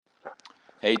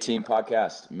Hey, Team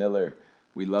Podcast, Miller.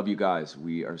 We love you guys.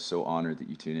 We are so honored that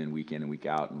you tune in and week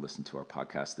out and listen to our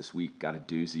podcast this week. Got a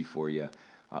doozy for you.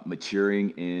 Maturing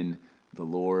in the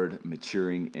Lord,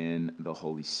 maturing in the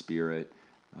Holy Spirit,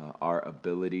 our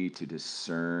ability to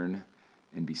discern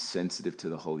and be sensitive to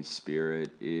the Holy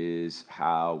Spirit is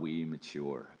how we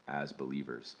mature as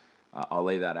believers. I'll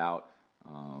lay that out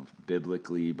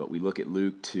biblically, but we look at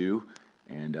Luke 2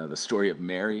 and the story of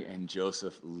Mary and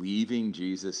Joseph leaving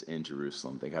Jesus in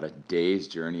Jerusalem. They got a day's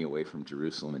journey away from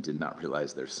Jerusalem and did not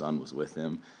realize their son was with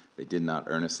them. They did not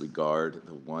earnestly guard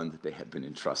the one that they had been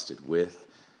entrusted with.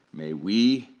 May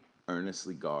we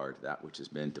earnestly guard that which has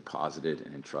been deposited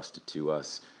and entrusted to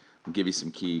us. I'll give you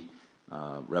some key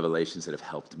revelations that have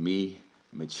helped me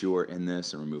mature in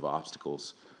this and remove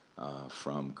obstacles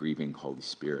from grieving Holy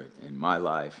Spirit in my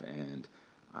life, and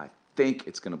I think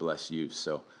it's going to bless you.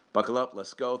 So buckle up,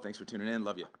 let's go. Thanks for tuning in.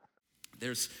 Love you.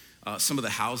 There's some of the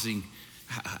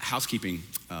housekeeping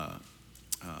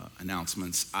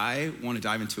announcements. I want to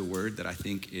dive into a word that I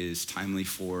think is timely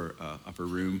for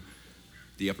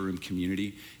the upper room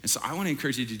community. And so I want to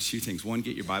encourage you to do two things. One,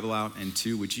 get your Bible out, and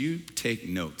two, would you take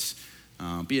notes?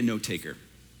 Be a note taker.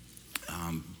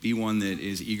 Be one that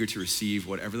is eager to receive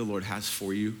whatever the Lord has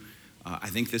for you. I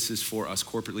think this is for us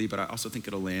corporately, but I also think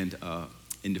it'll land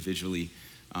individually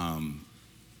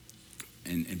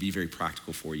and be very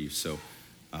practical for you. So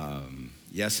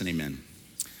yes and amen.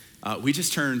 We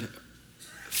just turned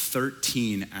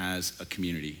 13 as a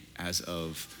community as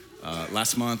of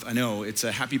last month. I know it's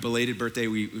a happy belated birthday.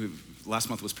 Last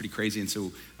month was pretty crazy, and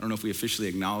so I don't know if we officially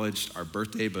acknowledged our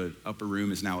birthday, but Upper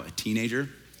Room is now a teenager.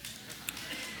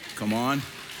 Come on.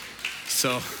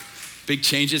 So big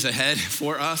changes ahead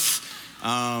for us.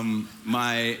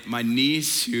 My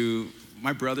niece,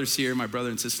 my brother's here, my brother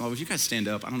and sister-in-law. Would you guys stand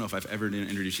up? I don't know if I've ever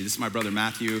introduced you. This is my brother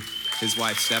Matthew, his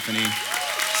wife Stephanie.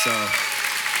 So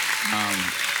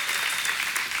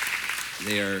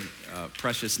they are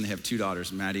precious, and they have two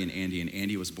daughters, Maddie and Andy. And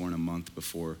Andy was born a month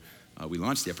before we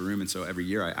launched the Upper Room. And so every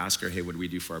year I ask her, hey, what do we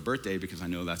do for our birthday? Because I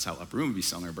know that's how Upper Room would be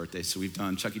selling our birthday. So we've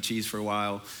done Chuck E. Cheese for a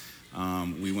while.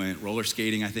 We went roller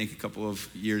skating, I think, a couple of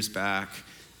years back.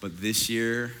 But this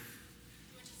year,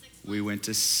 we went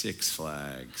to Six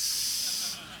Flags.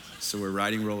 So we're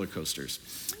riding roller coasters.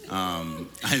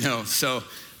 I know. So,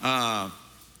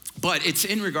 but it's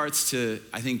in regards to,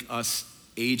 I think, us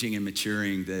aging and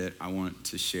maturing that I want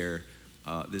to share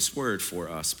this word for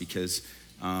us, because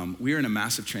we are in a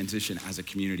massive transition as a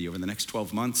community. Over the next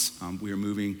 12 months, we are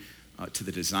moving to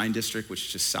the Design District, which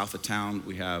is just south of town.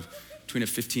 We have between a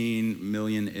 $15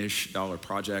 million-ish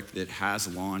project that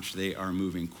has launched. They are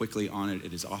moving quickly on it.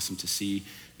 It is awesome to see.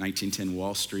 1910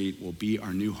 Wall Street will be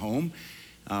our new home.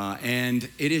 And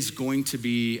it is going to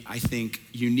be, I think,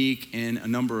 unique in a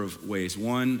number of ways.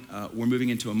 One, we're moving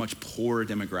into a much poorer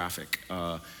demographic.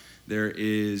 There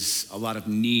is a lot of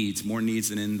needs, more needs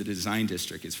than in the Design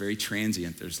District. It's very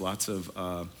transient. There's lots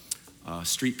of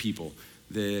street people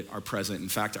that are present. In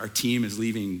fact, our team is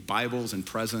leaving Bibles and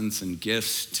presents and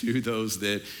gifts to those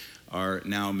that are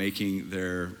now making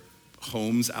their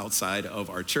homes outside of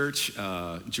our church.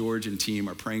 George and team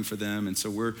are praying for them, and so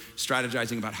we're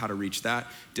strategizing about how to reach that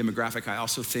demographic. I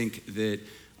also think that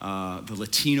the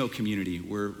Latino community,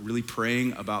 we're really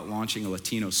praying about launching a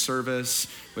Latino service.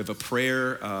 We have a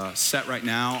prayer set right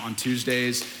now on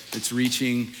Tuesdays that's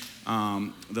reaching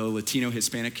the Latino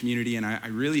Hispanic community, and I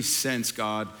really sense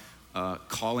God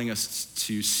calling us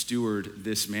to steward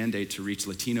this mandate to reach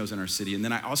Latinos in our city. And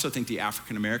then I also think the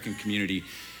African American community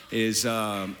is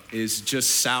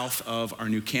just south of our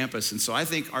new campus. And so I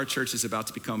think our church is about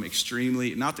to become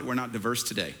extremely, not that we're not diverse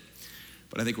today,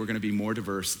 but I think we're gonna be more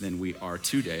diverse than we are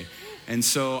today. And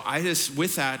so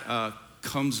with that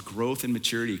comes growth and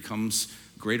maturity, comes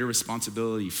greater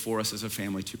responsibility for us as a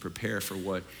family to prepare for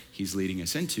what he's leading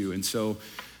us into. And so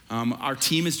our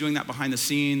team is doing that behind the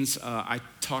scenes. I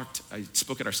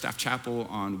spoke at our staff chapel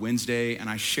on Wednesday, and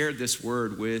I shared this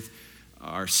word with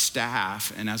our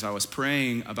staff, and as I was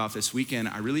praying about this weekend,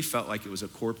 I really felt like it was a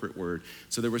corporate word.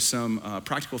 So there were some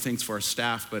practical things for our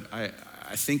staff, but I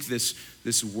think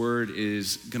this word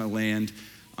is gonna land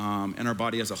in our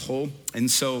body as a whole. And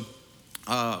so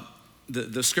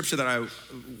the scripture that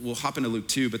we'll hop into Luke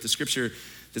 2, but the scripture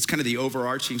that's kind of the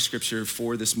overarching scripture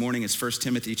for this morning is 1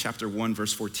 Timothy chapter 1,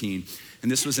 verse 14.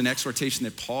 And this was an exhortation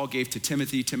that Paul gave to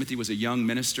Timothy. Timothy was a young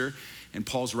minister, and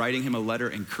Paul's writing him a letter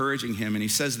encouraging him. And he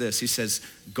says this, he says,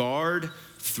 guard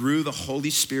through the Holy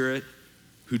Spirit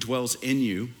who dwells in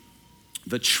you,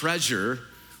 the treasure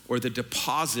or the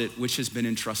deposit which has been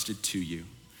entrusted to you.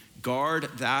 Guard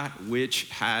that which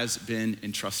has been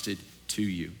entrusted to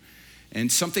you.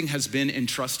 And something has been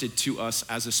entrusted to us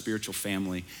as a spiritual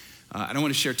family. I don't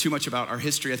want to share too much about our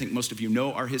history. I think most of you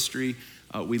know our history.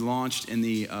 We launched in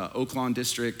the Oaklawn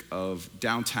district of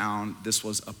downtown. This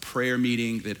was a prayer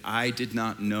meeting that I did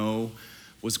not know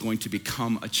was going to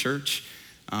become a church.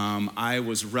 I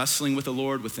was wrestling with the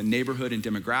Lord, with the neighborhood and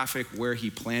demographic where he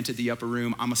planted the upper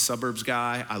room. I'm a suburbs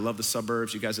guy. I love the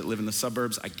suburbs. You guys that live in the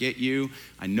suburbs, I get you.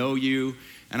 I know you.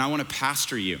 And I want to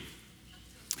pastor you.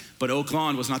 But Oak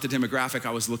Lawn was not the demographic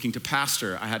I was looking to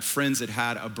pastor. I had friends that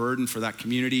had a burden for that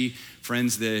community,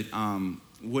 friends that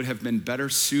would have been better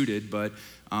suited, but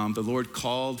the Lord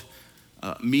called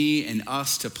me and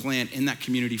us to plant in that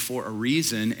community for a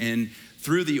reason. And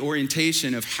through the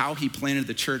orientation of how he planted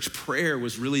the church, prayer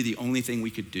was really the only thing we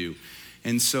could do.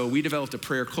 And so we developed a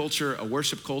prayer culture, a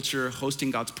worship culture, hosting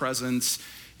God's presence.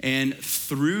 And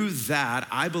through that,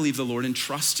 I believe the Lord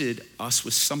entrusted us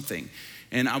with something.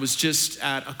 And I was just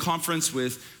at a conference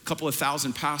with a couple of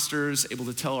thousand pastors, able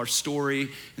to tell our story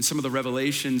and some of the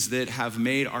revelations that have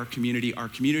made our community.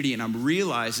 And I'm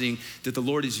realizing that the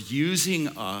Lord is using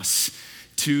us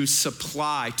to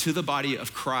supply to the body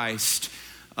of Christ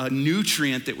a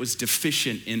nutrient that was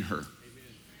deficient in her. Amen.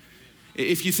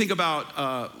 If you think about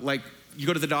you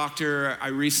go to the doctor,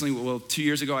 2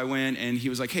 years ago I went and he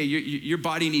was like, hey, your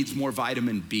body needs more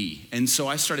vitamin B. And so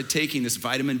I started taking this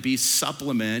vitamin B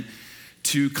supplement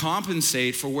to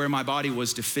compensate for where my body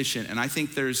was deficient. And I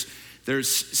think there's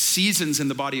seasons in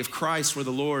the body of Christ where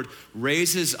the Lord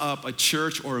raises up a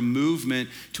church or a movement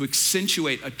to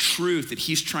accentuate a truth that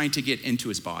he's trying to get into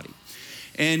his body.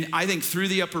 And I think through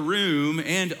the upper room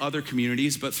and other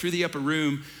communities, but through the upper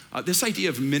room, this idea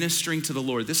of ministering to the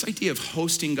Lord, this idea of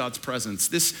hosting God's presence,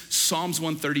 this Psalms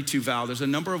 132 vow, there's a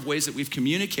number of ways that we've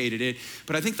communicated it,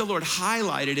 but I think the Lord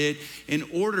highlighted it in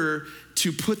order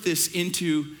to put this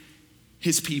into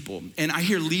his people. And I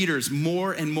hear leaders,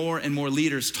 more and more and more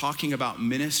leaders talking about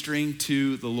ministering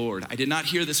to the Lord. I did not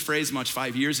hear this phrase much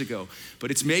 5 years ago, but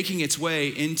it's making its way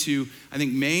into, I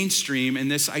think, mainstream,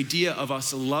 and this idea of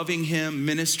us loving him,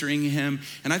 ministering him.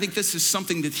 And I think this is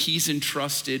something that he's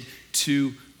entrusted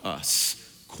to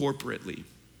us corporately.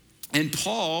 And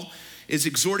Paul is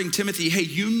exhorting Timothy, hey,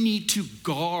 you need to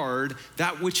guard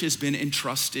that which has been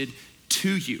entrusted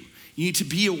to you. You need to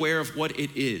be aware of what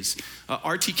it is.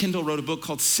 R.T. Kendall wrote a book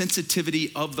called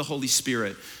Sensitivity of the Holy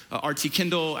Spirit. R.T.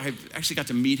 Kendall, I actually got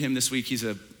to meet him this week.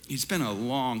 He's been a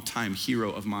long time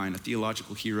hero of mine, a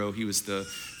theological hero. He was the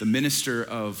minister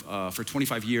for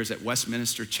 25 years at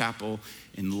Westminster Chapel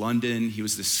in London. He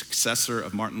was the successor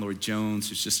of Martin Lloyd-Jones,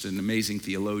 who's just an amazing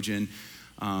theologian.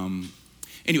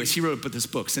 Anyways, he wrote this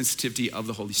book, Sensitivity of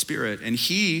the Holy Spirit, and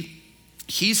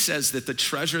he says that the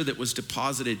treasure that was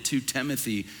deposited to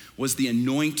Timothy was the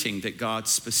anointing that God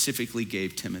specifically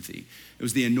gave Timothy. It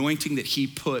was the anointing that he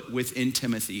put within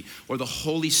Timothy, or the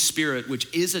Holy Spirit,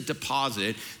 which is a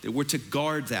deposit, that we're to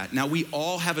guard that. Now, we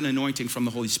all have an anointing from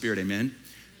the Holy Spirit, amen?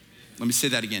 Let me say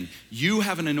that again. You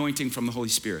have an anointing from the Holy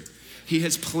Spirit. He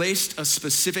has placed a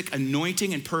specific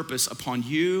anointing and purpose upon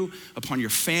you, upon your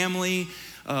family,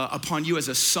 upon you as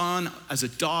a son, as a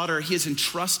daughter. He has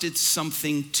entrusted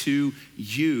something to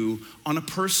you on a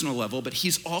personal level, but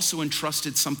he's also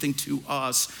entrusted something to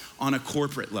us on a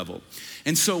corporate level.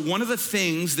 And so one of the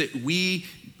things that we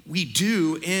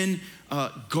do in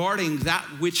guarding that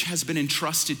which has been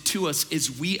entrusted to us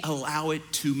is we allow it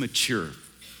to mature.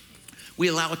 We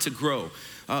allow it to grow.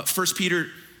 2 Peter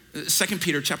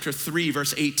chapter 3,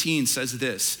 verse 18 says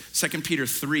this. 2 Peter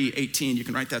 3, 18, you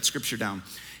can write that scripture down.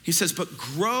 He says, but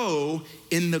grow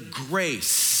in the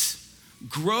grace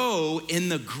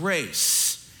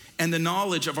and the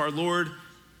knowledge of our Lord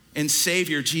and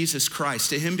Savior, Jesus Christ.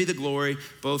 To him be the glory,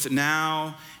 both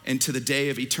now and to the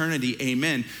day of eternity,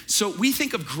 amen. So we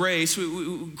think of grace,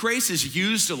 grace is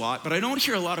used a lot, but I don't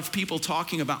hear a lot of people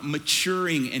talking about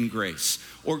maturing in grace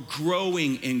or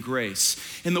growing in grace.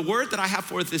 And the word that I have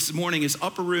for it this morning is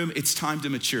upper room, it's time to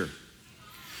mature.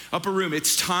 Upper room,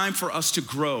 it's time for us to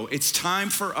grow. It's time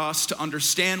for us to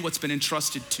understand what's been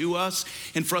entrusted to us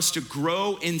and for us to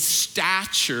grow in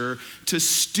stature to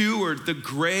steward the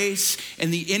grace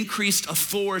and the increased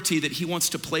authority that he wants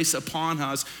to place upon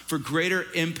us for greater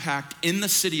impact in the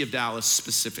city of Dallas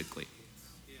specifically.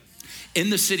 In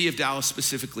the city of Dallas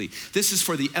specifically. This is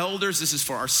for the elders, this is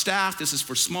for our staff, this is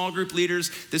for small group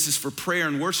leaders, this is for prayer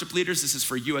and worship leaders, this is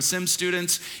for USM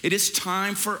students. It is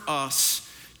time for us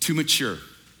to mature.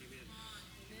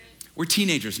 We're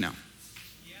teenagers now.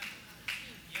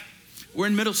 We're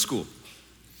in middle school.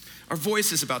 Our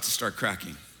voice is about to start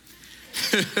cracking.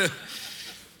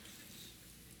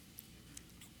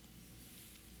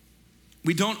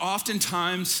 We don't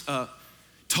oftentimes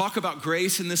talk about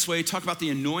grace in this way, talk about the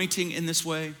anointing in this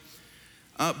way.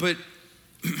 But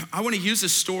I want to use a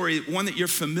story, one that you're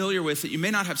familiar with, that you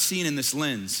may not have seen in this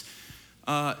lens,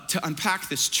 to unpack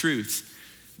this truth.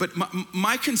 But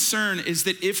my concern is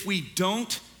that if we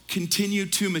don't continue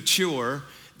to mature,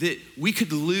 that we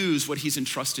could lose what he's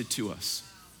entrusted to us.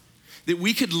 That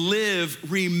we could live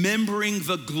remembering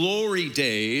the glory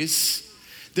days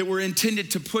that were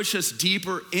intended to push us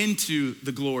deeper into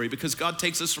the glory, because God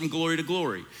takes us from glory to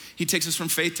glory. He takes us from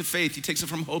faith to faith. He takes us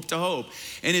from hope to hope.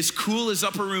 And as cool as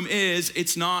Upper Room is,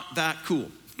 it's not that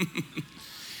cool.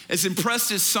 As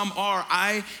impressed as some are,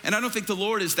 I don't think the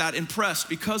Lord is that impressed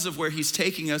because of where he's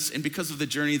taking us and because of the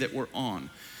journey that we're on.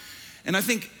 And I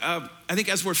think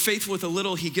as we're faithful with a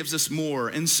little, he gives us more.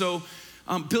 And so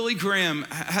Billy Graham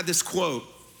had this quote.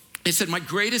 He said, "My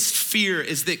greatest fear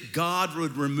is that God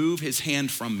would remove his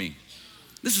hand from me."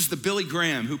 This is the Billy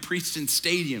Graham who preached in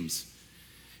stadiums.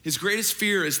 His greatest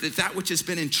fear is that that which has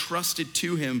been entrusted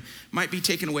to him might be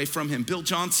taken away from him. Bill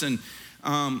Johnson,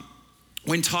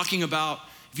 when talking about,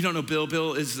 if you don't know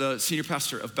Bill is the senior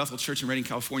pastor of Bethel Church in Redding,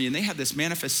 California, and they had this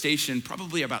manifestation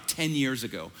probably about 10 years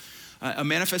ago. A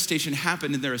manifestation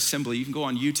happened in their assembly. You can go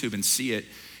on YouTube and see it.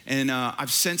 And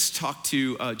I've since talked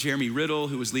to Jeremy Riddle,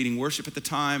 who was leading worship at the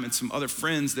time, and some other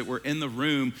friends that were in the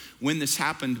room when this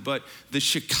happened. But the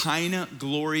Shekinah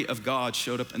glory of God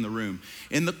showed up in the room.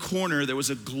 In the corner, there was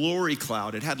a glory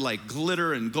cloud. It had like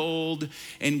glitter and gold,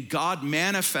 and God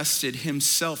manifested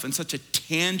himself in such a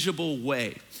tangible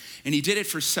way. And he did it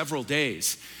for several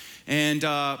days. And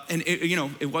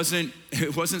it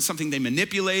wasn't something they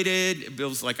manipulated. Bill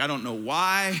was like, I don't know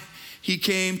why he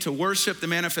came to worship. The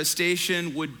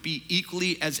manifestation would be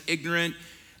equally as ignorant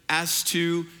as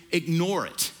to ignore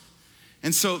it.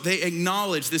 And so they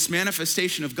acknowledged this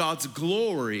manifestation of God's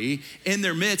glory in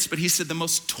their midst. But he said the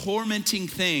most tormenting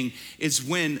thing is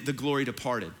when the glory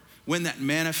departed, when that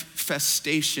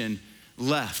manifestation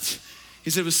left. He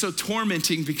said it was so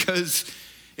tormenting because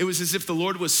it was as if the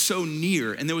Lord was so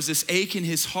near, and there was this ache in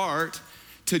his heart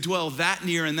to dwell that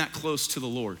near and that close to the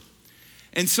Lord.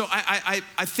 And so I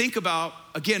think about,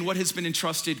 again, what has been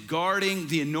entrusted, guarding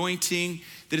the anointing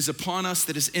that is upon us,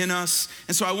 that is in us.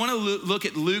 And so I want to look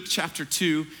at Luke chapter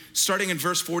 2, starting in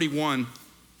verse 41,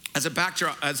 as a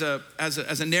backdrop, as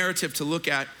a narrative to look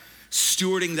at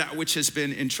stewarding that which has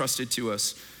been entrusted to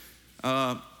us.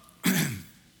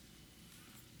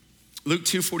 Luke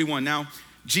 2:41. Now,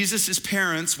 Jesus'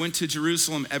 parents went to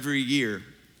Jerusalem every year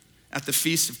at the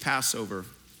feast of Passover.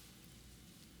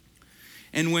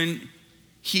 And when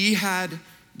he had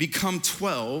become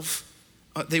 12,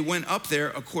 they went up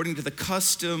there according to the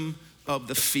custom of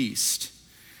the feast.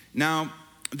 Now,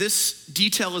 this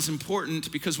detail is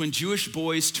important because when Jewish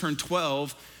boys turn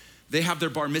 12, they have their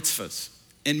bar mitzvahs.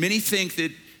 And many think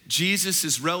that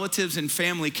Jesus' relatives and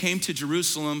family came to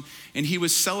Jerusalem and he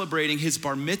was celebrating his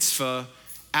bar mitzvah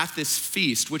at this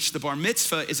feast, which the bar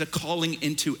mitzvah is a calling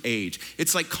into age.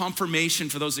 It's like confirmation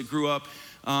for those that grew up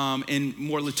in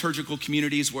more liturgical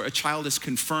communities where a child is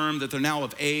confirmed that they're now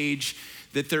of age,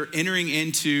 that they're entering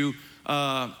into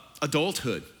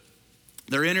adulthood.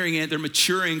 They're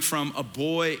maturing from a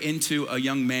boy into a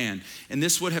young man. And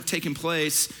this would have taken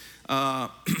place,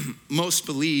 most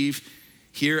believe,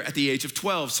 here at the age of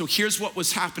 12. So here's what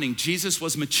was happening. Jesus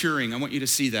was maturing. I want you to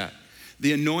see that.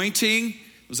 The anointing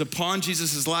was upon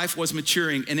Jesus' life, was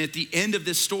maturing. And at the end of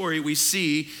this story, we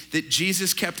see that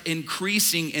Jesus kept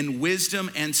increasing in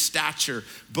wisdom and stature,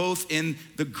 both in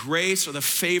the grace or the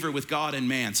favor with God and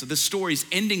man. So the story's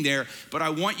ending there, but I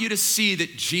want you to see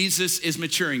that Jesus is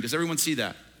maturing. Does everyone see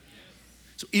that?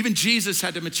 So even Jesus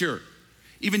had to mature.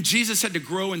 Even Jesus had to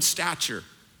grow in stature.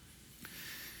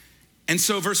 And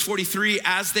so verse 43,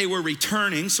 as they were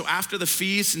returning, so after the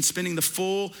feast and spending the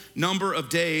full number of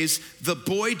days, the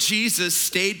boy Jesus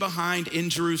stayed behind in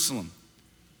Jerusalem.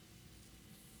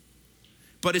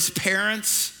 But his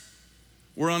parents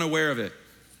were unaware of it.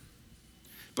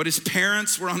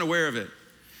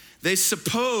 They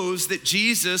supposed that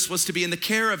Jesus was to be in the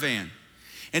caravan.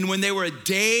 And when they were a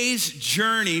day's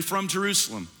journey from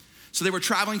Jerusalem, so they were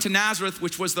traveling to Nazareth,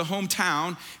 which was the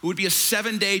hometown, it would be a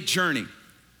 7-day journey.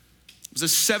 It was a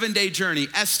 7-day journey,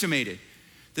 estimated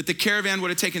that the caravan would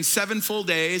have taken 7 full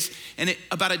days, and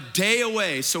about a day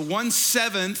away, so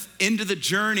 1/7 into the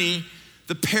journey,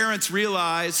 the parents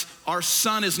realize our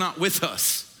son is not with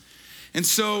us. And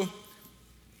so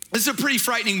this is a pretty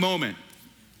frightening moment.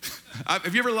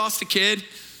 Have you ever lost a kid?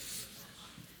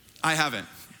 I haven't.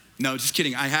 No, just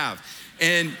kidding, I have.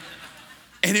 And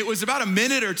it was about a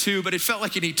minute or two, but it felt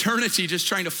like an eternity just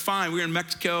trying to find. We were in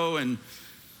Mexico, and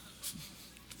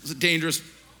it was a dangerous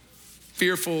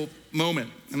fearful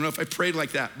moment. I don't know if I prayed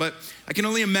like that, but I can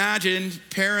only imagine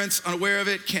parents unaware of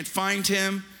it, can't find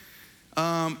him.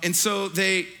 And so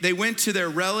they went to their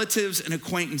relatives and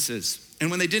acquaintances.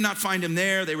 And when they did not find him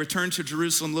there, they returned to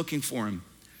Jerusalem looking for him.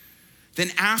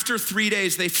 Then after 3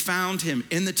 days, they found him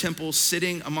in the temple,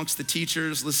 sitting amongst the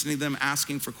teachers, listening to them,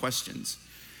 asking for questions.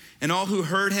 And all who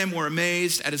heard him were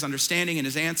amazed at his understanding and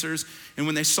his answers. And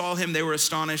when they saw him, they were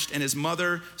astonished. And his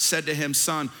mother said to him,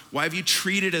 "Son, why have you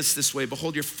treated us this way?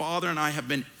 Behold, your father and I have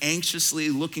been anxiously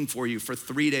looking for you." For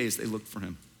 3 days they looked for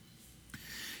him.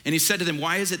 And he said to them,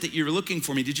 "Why is it that you're looking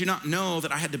for me? Did you not know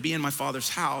that I had to be in my father's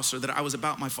house, or that I was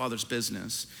about my father's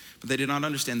business?" But they did not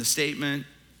understand the statement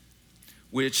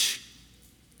which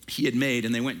he had made.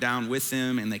 And they went down with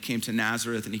him, and they came to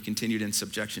Nazareth, and he continued in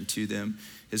subjection to them.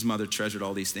 His mother treasured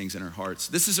all these things in her hearts.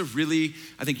 This is a really,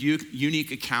 I think,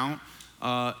 unique account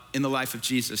in the life of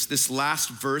Jesus. This last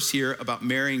verse here about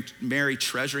Mary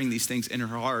treasuring these things in her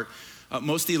heart,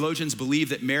 most theologians believe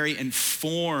that Mary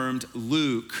informed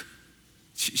Luke.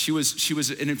 She was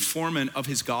an informant of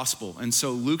his gospel. And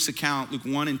so Luke's account, Luke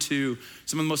 1 and 2,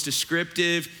 some of the most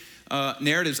descriptive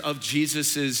narratives of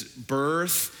Jesus's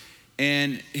birth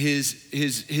and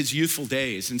his youthful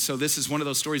days. And so this is one of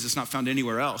those stories that's not found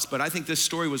anywhere else. But I think this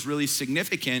story was really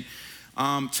significant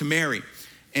to Mary.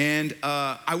 And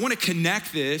I want to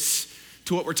connect this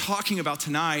to what we're talking about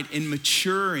tonight in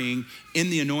maturing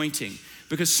in the anointing.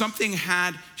 Because something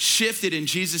had shifted in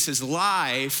Jesus'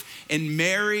 life, and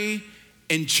Mary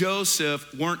and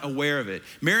Joseph weren't aware of it.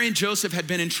 Mary and Joseph had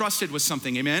been entrusted with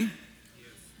something, amen?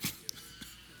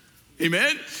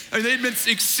 Amen? I mean, they had been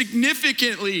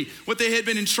significantly what they had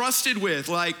been entrusted with.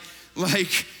 Like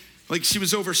she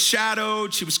was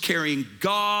overshadowed. She was carrying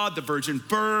God, the virgin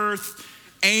birth,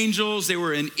 angels. They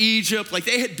were in Egypt. Like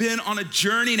they had been on a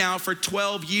journey now for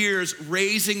 12 years,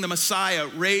 raising the Messiah,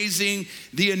 raising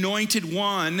the anointed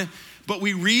one. But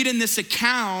we read in this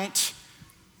account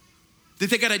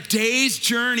that they got a day's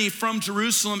journey from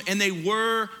Jerusalem, and they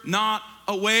were not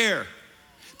aware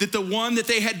that the one that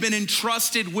they had been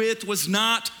entrusted with was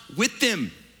not with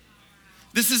them.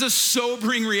 This is a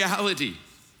sobering reality.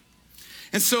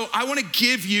 And so I want to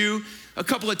give you a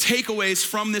couple of takeaways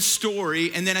from this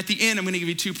story, and then at the end, I'm going to give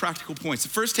you 2 practical points. The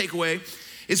first takeaway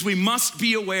is we must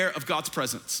be aware of God's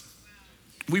presence.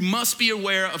 We must be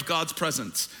aware of God's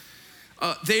presence.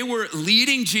 They were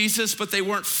leading Jesus, but they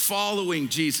weren't following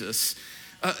Jesus.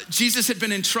 Jesus had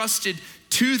been entrusted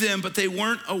to them, but they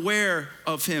weren't aware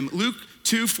of him. Luke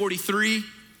 2:43,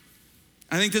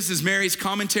 I think this is Mary's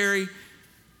commentary.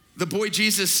 The boy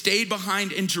Jesus stayed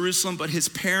behind in Jerusalem, but his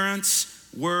parents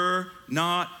were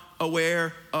not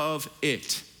aware of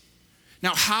it.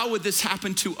 Now, how would this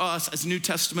happen to us as New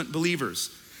Testament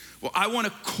believers? Well, I want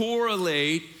to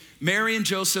correlate Mary and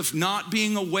Joseph not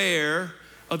being aware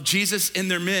of Jesus in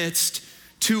their midst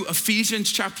to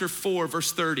Ephesians chapter 4,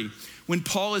 verse 30. When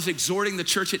Paul is exhorting the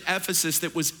church at Ephesus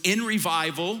that was in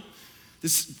revival,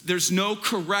 there's no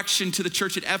correction to the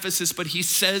church at Ephesus, but he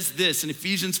says this in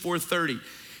Ephesians 4:30.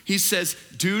 He says,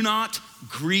 "Do not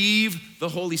grieve the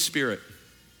Holy Spirit."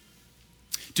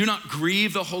 Do not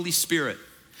grieve the Holy Spirit.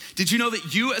 Did you know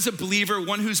that you as a believer,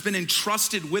 one who's been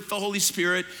entrusted with the Holy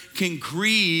Spirit, can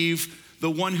grieve the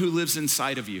one who lives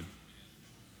inside of you?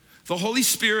 The Holy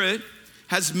Spirit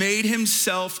has made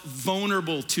himself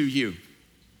vulnerable to you.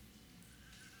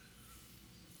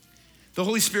 The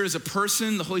Holy Spirit is a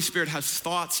person. The Holy Spirit has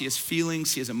thoughts, he has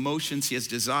feelings, he has emotions, he has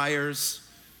desires.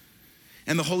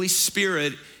 And the Holy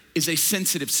Spirit is a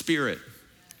sensitive spirit.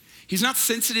 He's not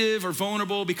sensitive or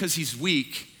vulnerable because he's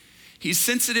weak. He's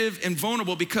sensitive and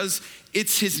vulnerable because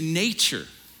it's his nature.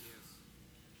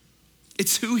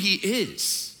 It's who he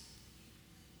is.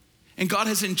 And God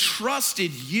has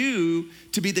entrusted you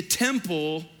to be the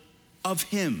temple of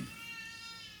him.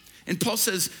 And Paul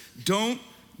says, don't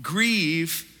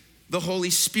grieve the Holy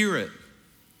Spirit.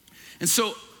 And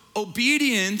so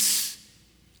obedience,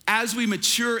 as we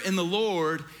mature in the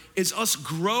Lord, is us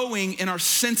growing in our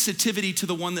sensitivity to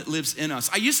the one that lives in us.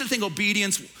 I used to think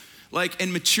obedience,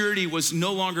 and maturity, was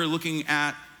no longer looking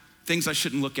at things I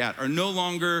shouldn't look at, or no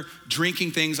longer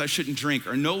drinking things I shouldn't drink,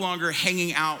 or no longer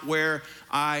hanging out where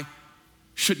I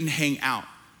shouldn't hang out.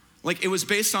 It was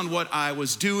based on what I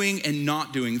was doing and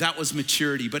not doing. That was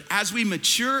maturity. But as we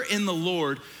mature in the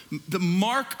Lord, the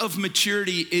mark of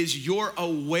maturity is your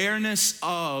awareness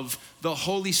of the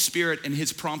Holy Spirit and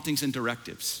his promptings and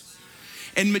directives.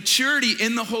 And maturity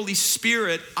in the Holy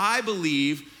Spirit, I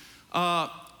believe,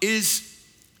 is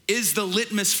the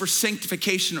litmus for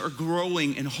sanctification or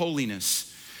growing in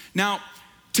holiness. Now,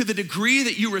 to the degree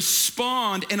that you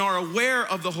respond and are aware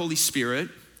of the Holy Spirit,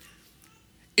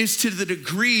 is to the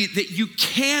degree that you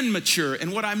can mature.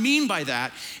 And what I mean by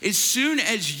that, as soon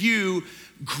as you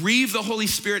grieve the Holy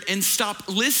Spirit and stop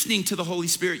listening to the Holy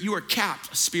Spirit, you are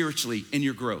capped spiritually in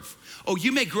your growth. Oh,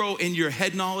 you may grow in your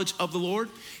head knowledge of the Lord.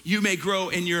 You may grow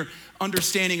in your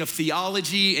understanding of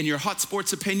theology and your hot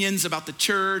sports opinions about the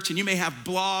church, and you may have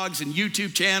blogs and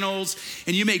YouTube channels,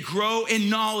 and you may grow in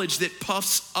knowledge that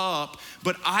puffs up.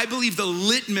 But I believe the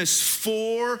litmus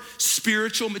for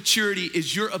spiritual maturity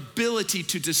is your ability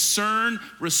to discern,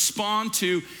 respond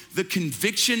to the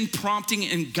conviction, prompting,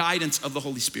 and guidance of the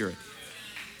Holy Spirit.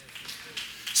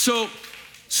 So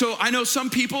I know some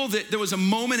people that there was a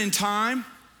moment in time,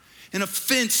 an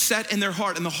offense set in their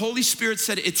heart, and the Holy Spirit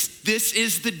said, this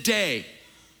is the day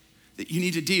that you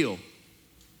need to deal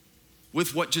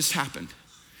with what just happened.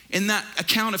 In that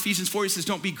account, Ephesians 4, he says,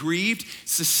 don't be grieved.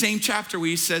 It's the same chapter where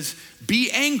he says, be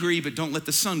angry, but don't let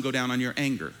the sun go down on your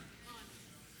anger.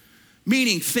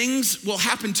 Meaning things will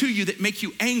happen to you that make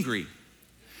you angry,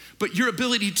 but your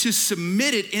ability to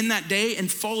submit it in that day and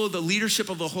follow the leadership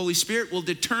of the Holy Spirit will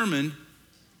determine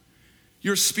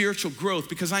your spiritual growth.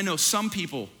 Because I know some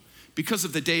people, because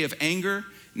of the day of anger,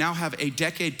 now have a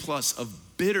decade plus of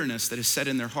bitterness that is set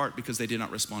in their heart because they did not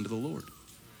respond to the Lord.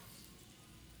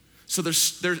 So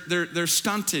they're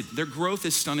stunted. Their growth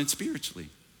is stunted spiritually.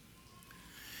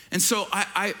 And so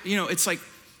it's like,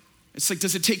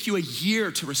 does it take you a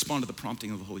year to respond to the prompting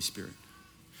of the Holy Spirit?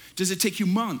 Does it take you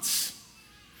months?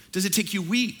 Does it take you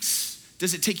weeks?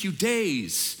 Does it take you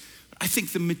days? I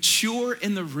think the mature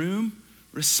in the room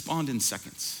respond in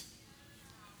seconds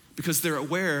because they're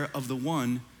aware of the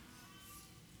one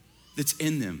that's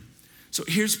in them. So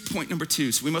here's point number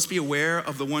 2. So we must be aware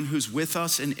of the one who's with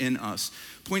us and in us.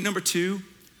 Point number 2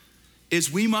 is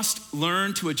we must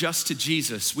learn to adjust to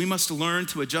Jesus. We must learn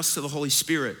to adjust to the Holy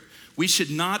Spirit. We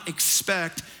should not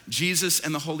expect Jesus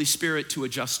and the Holy Spirit to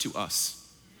adjust to us.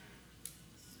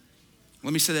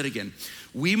 Let me say that again.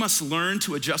 We must learn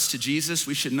to adjust to Jesus.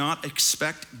 We should not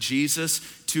expect Jesus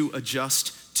to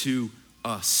adjust to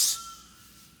us.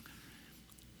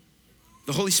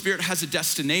 The Holy Spirit has a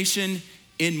destination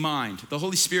in mind. The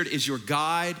Holy Spirit is your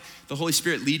guide. The Holy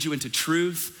Spirit leads you into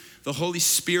truth. The Holy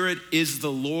Spirit is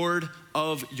the Lord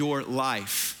of your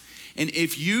life. And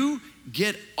if you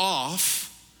get off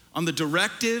on the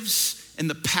directives and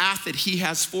the path that he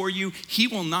has for you, he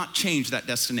will not change that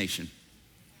destination.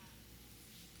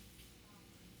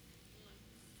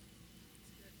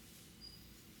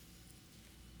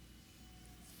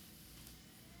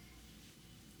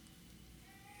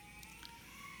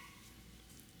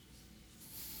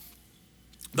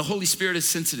 The Holy Spirit is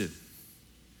sensitive.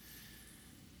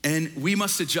 And we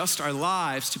must adjust our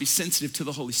lives to be sensitive to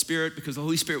the Holy Spirit because the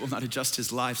Holy Spirit will not adjust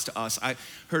his lives to us. I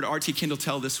heard R.T. Kendall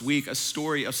tell this week a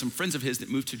story of some friends of his that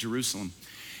moved to Jerusalem.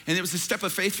 And it was a step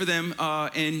of faith for them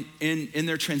in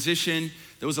their transition.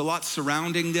 There was a lot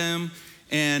surrounding them.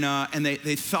 And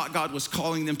they thought God was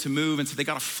calling them to move. And so they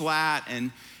got a flat.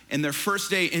 And their first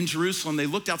day in Jerusalem, they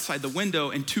looked outside the window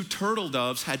and 2 turtle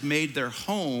doves had made their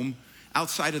home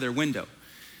outside of their window.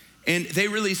 And they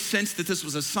really sensed that this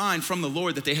was a sign from the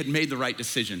Lord that they had made the right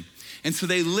decision. And so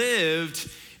they lived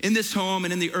in this home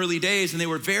and in the early days, and they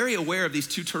were very aware of these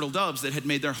 2 turtle doves that had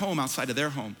made their home outside of their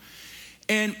home.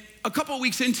 And a couple of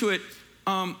weeks into it,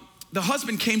 the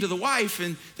husband came to the wife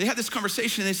and they had this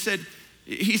conversation and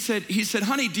he said,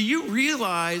 honey, do you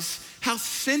realize how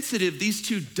sensitive these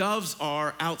 2 doves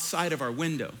are outside of our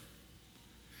window?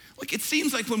 Like it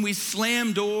seems like when we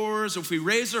slam doors or if we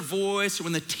raise our voice or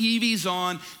when the TV's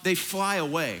on, they fly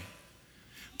away.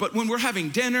 But when we're having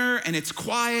dinner and it's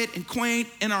quiet and quaint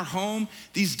in our home,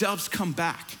 these doves come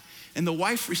back. And the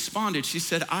wife responded, she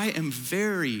said, I am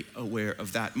very aware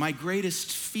of that. My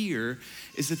greatest fear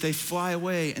is that they fly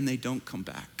away and they don't come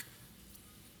back.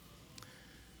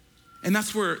 And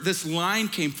that's where this line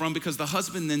came from because the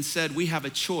husband then said, we have a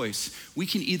choice. We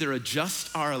can either adjust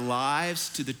our lives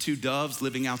to the 2 doves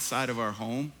living outside of our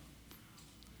home,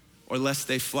 or lest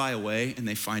they fly away and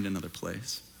they find another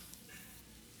place.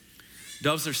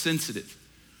 Doves are sensitive.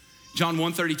 John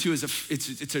 1:32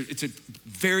 it's a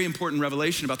very important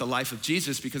revelation about the life of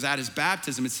Jesus because at his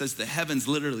baptism, it says the heavens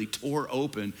literally tore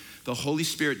open. The Holy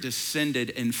Spirit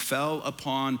descended and fell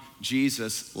upon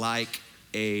Jesus like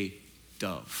a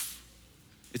dove.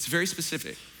 It's very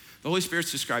specific. The Holy Spirit's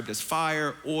described as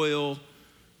fire, oil,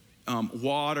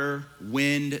 water,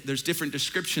 wind. There's different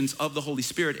descriptions of the Holy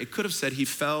Spirit. It could have said he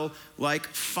fell like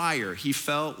fire. He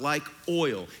fell like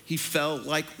oil. He fell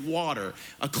like water.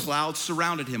 A cloud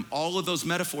surrounded him. All of those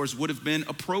metaphors would have been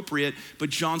appropriate, but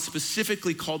John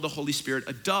specifically called the Holy Spirit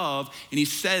a dove, and he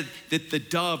said that the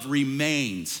dove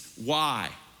remains. Why?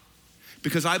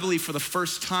 Because I believe for the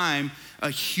first time, a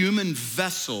human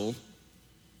vessel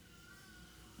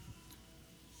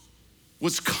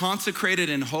was consecrated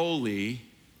and holy,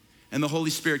 and the Holy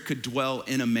Spirit could dwell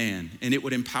in a man, and it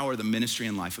would empower the ministry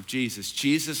and life of Jesus.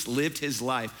 Jesus lived his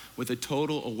life with a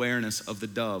total awareness of the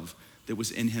dove that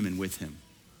was in him and with him.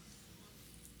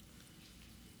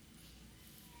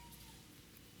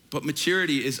 But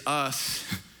maturity is us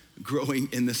growing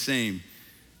in the same.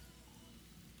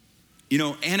 You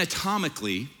know,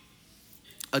 anatomically,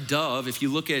 a dove, if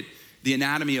you look at the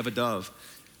anatomy of a dove,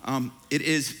 it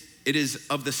is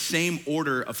of the same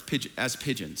order as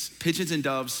pigeons. Pigeons and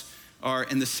doves are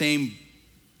in the same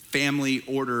family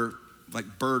order, like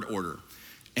bird order.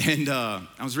 And I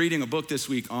was reading a book this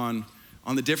week on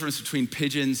the difference between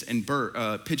pigeons and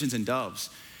doves.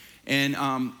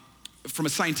 And from a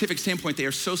scientific standpoint, they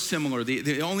are so similar.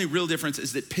 The only real difference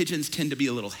is that pigeons tend to be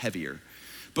a little heavier.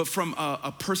 But from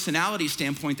a personality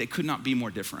standpoint, they could not be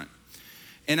more different.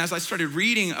 And as I started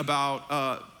reading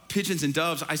about pigeons and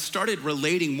doves, I started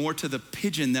relating more to the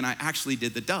pigeon than I actually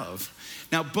did the dove.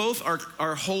 Now, both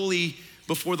are holy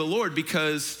before the Lord,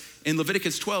 because in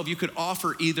Leviticus 12, you could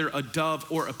offer either a dove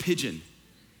or a pigeon.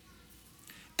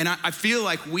 And I feel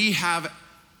like we have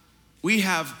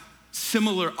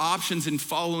similar options in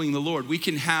following the Lord. We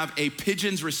can have a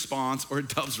pigeon's response or a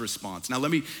dove's response. Now,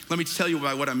 let me tell you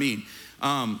about what I mean.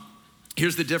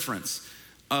 Here's the difference.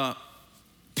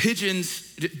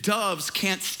 Doves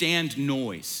can't stand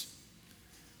noise.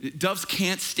 Doves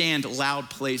can't stand loud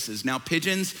places. Now,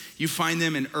 pigeons, you find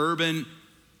them in urban,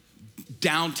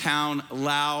 downtown,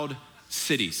 loud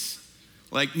cities.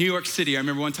 Like New York City, I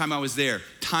remember one time I was there,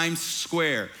 Times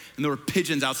Square, and there were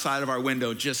pigeons outside of our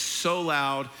window, just so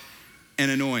loud and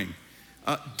annoying.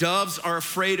 Doves are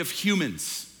afraid of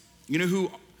humans. You know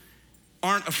who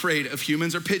aren't afraid of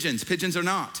humans are pigeons. Pigeons are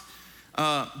not.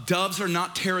 Doves are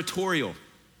not territorial.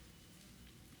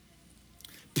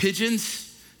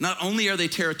 Pigeons, not only are they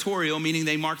territorial, meaning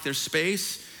they mark their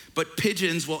space, but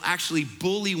pigeons will actually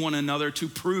bully one another to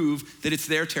prove that it's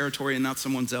their territory and not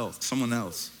someone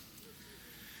else.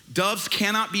 Doves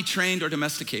cannot be trained or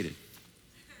domesticated.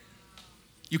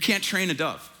 You can't train a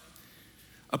dove.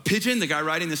 A pigeon, the guy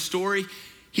writing the story,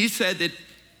 he said that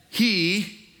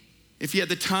if he had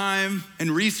the time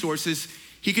and resources,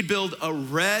 he could build a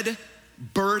red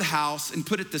birdhouse and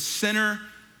put it at the center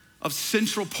of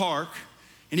Central Park,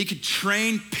 and he could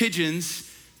train pigeons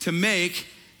to make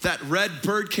that red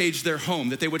bird cage their home,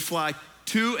 that they would fly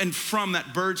to and from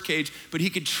that bird's cage, but he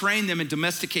could train them and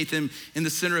domesticate them in the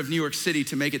center of New York City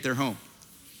to make it their home.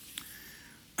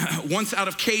 Once out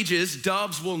of cages,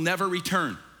 doves will never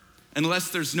return unless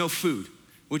there's no food,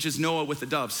 which is Noah with the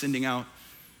dove, sending out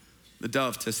the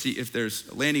dove to see if there's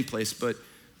a landing place. But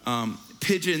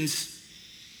pigeons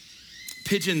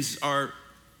are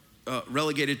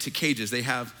relegated to cages. They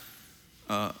have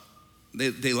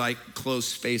they like closed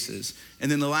spaces. And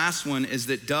then the last one is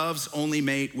that doves only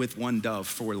mate with one dove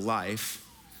for life,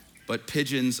 but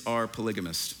pigeons are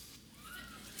polygamist.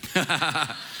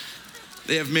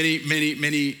 They have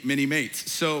many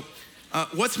mates. So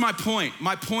what's my point?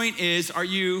 My point is, are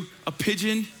you a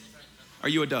pigeon? Are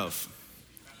you a dove?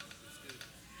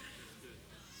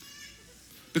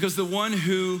 Because the one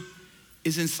who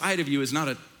is inside of you is not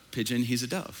a pigeon, he's a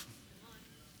dove.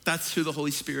 That's who the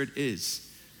Holy Spirit is.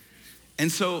 And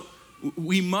so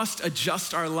we must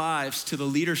adjust our lives to the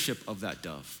leadership of that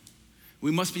dove.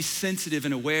 We must be sensitive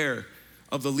and aware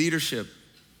of the leadership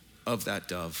of that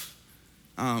dove.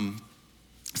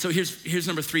 So here's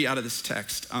number 3 out of this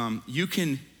text. I kind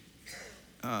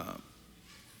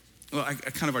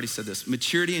of already said this.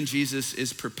 Maturity in Jesus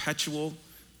is perpetual,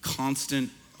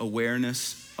 constant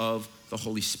awareness of the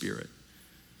Holy Spirit.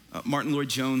 Martin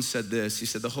Lloyd-Jones said this. He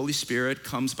said, the Holy Spirit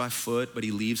comes by foot, but he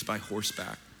leaves by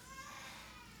horseback.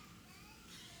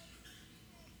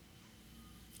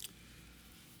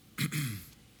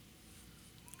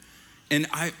 And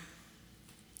I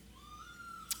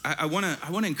want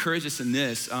to encourage us in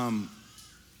this.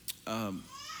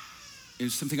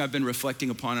 It's something I've been reflecting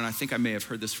upon, and I think I may have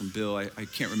heard this from Bill. I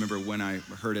can't remember when I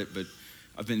heard it, but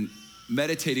I've been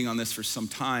meditating on this for some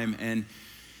time. And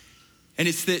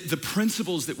it's the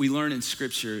principles that we learn in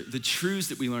Scripture, the truths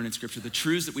that we learn in Scripture, the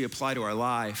truths that we apply to our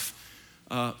life,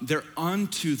 they're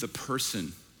unto the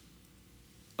person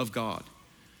of God.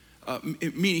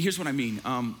 Meaning, here's what I mean.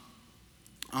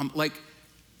 Like,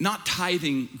 not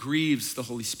tithing grieves the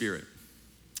Holy Spirit.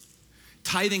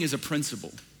 Tithing is a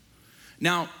principle.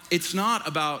 Now, it's not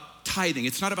about tithing.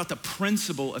 It's not about the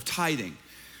principle of tithing.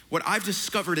 What I've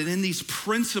discovered, and in these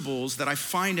principles that I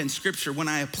find in Scripture, when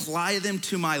I apply them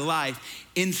to my life,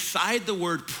 inside the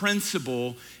word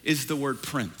principle is the word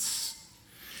prince.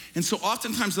 And so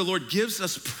oftentimes the Lord gives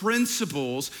us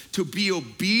principles to be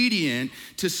obedient,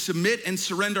 to submit and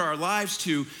surrender our lives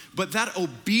to, but that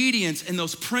obedience and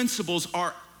those principles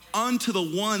are unto the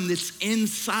one that's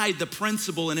inside the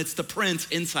principle, and it's the prince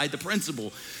inside the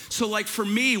principle. So like for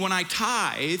me, when I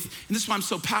tithe, and this is why I'm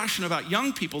so passionate about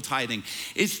young people tithing,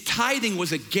 is tithing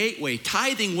was a gateway.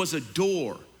 Tithing was a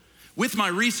door. With my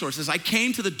resources, I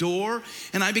came to the door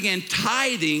and I began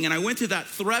tithing, and I went through that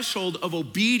threshold of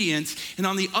obedience, and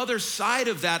on the other side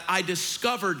of that, I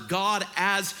discovered God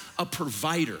as a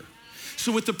provider.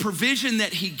 So with the provision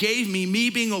that he gave me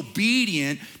being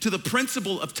obedient to the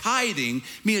principle of tithing,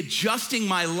 me adjusting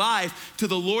my life to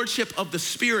the lordship of the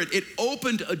Spirit, it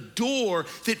opened a door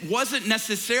that wasn't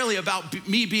necessarily about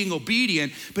me being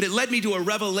obedient, but it led me to a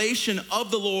revelation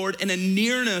of the Lord and a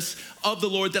nearness of the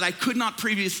Lord that I could not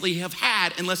previously have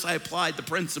had unless I applied the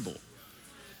principle.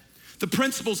 The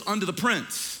principle's unto the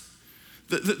prince.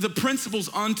 The principles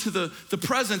unto the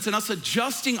presence, and us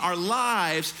adjusting our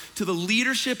lives to the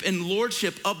leadership and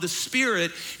lordship of the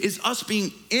Spirit is us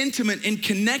being intimate and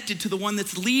connected to the one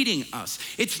that's leading us.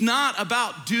 It's not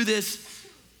about do this,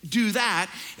 do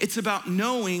that. It's about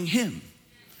knowing him.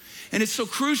 And it's so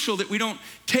crucial that we don't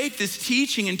take this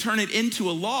teaching and turn it into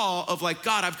a law of like,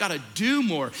 God, I've got to do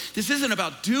more. This isn't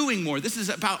about doing more. This is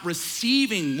about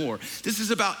receiving more. This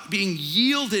is about being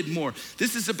yielded more.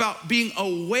 This is about being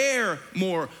aware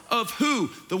more of who?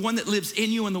 The one that lives in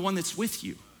you and the one that's with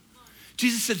you.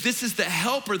 Jesus said, this is the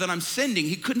helper that I'm sending.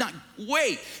 He could not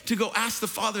wait to go ask the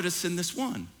Father to send this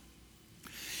one.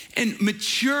 And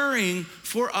maturing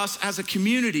for us as a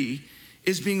community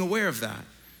is being aware of that.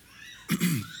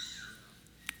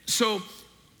 So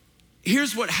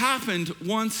here's what happened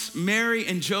once Mary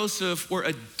and Joseph were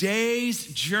a day's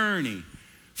journey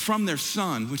from their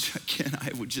son, which again, I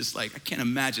can't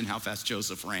imagine how fast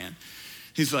Joseph ran.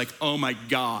 He's like, oh my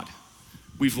God,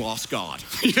 we've lost God.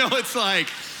 It's like,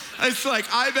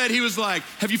 I bet he was like,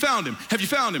 have you found him? Have you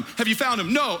found him? Have you found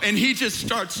him? No, and he just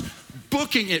starts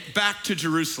booking it back to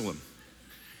Jerusalem.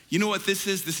 You know what this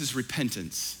is? This is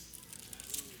repentance.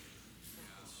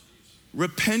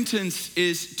 Repentance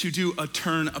is to do a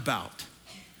turnabout.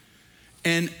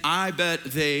 And I bet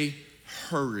they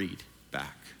hurried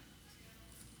back.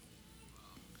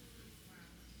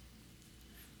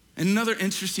 And another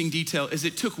interesting detail is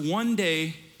it took 1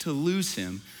 day to lose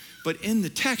him, but in the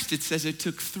text it says it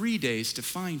took 3 days to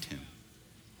find him.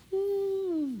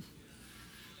 Woo.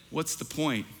 What's the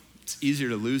point? It's easier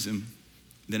to lose him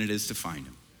than it is to find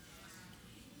him.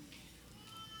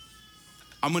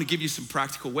 I'm gonna give you some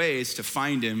practical ways to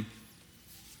find him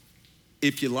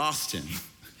if you lost him.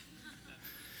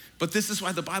 But this is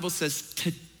why the Bible says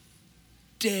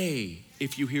today,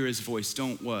 if you hear his voice,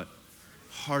 don't what?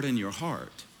 Harden your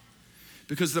heart.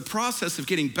 Because the process of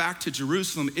getting back to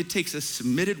Jerusalem, it takes a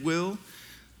submitted will,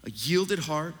 a yielded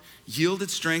heart,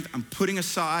 yielded strength. I'm putting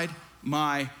aside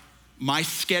my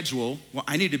schedule. Well,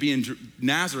 I need to be in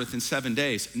Nazareth in 7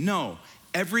 days. No,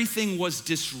 everything was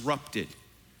disrupted.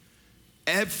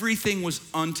 Everything was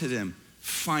unto them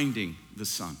finding the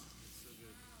Son.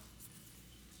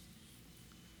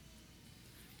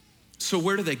 So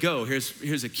where do they go?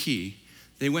 Here's a key.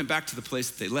 They went back to the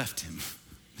place that they left him.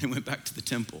 They went back to the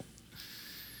temple.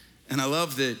 And I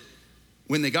love that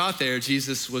when they got there,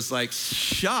 Jesus was like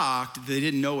shocked they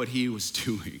didn't know what he was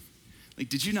doing. Like,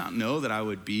 did you not know that I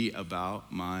would be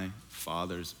about my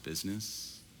Father's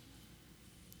business?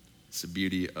 It's the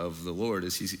beauty of the Lord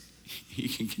is he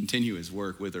can continue his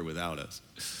work with or without us.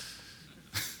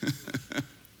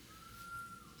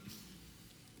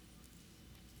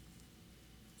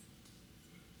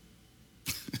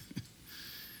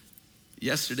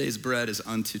 Yesterday's bread is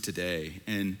unto today.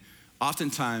 And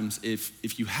oftentimes,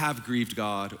 if you have grieved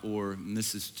God, or, and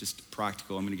this is just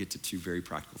practical, I'm gonna get to two very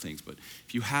practical things, but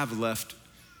if you have left,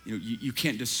 you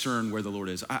can't discern where the Lord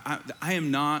is.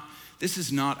 This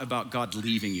is not about God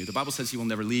leaving you. The Bible says he will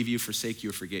never leave you, forsake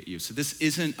you, or forget you. So this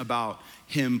isn't about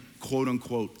him, quote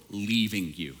unquote,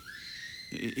 leaving you.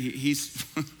 He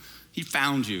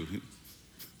found you,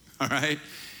 all right?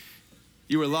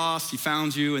 You were lost, he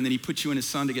found you, and then he put you in his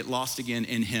son to get lost again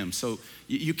in him. So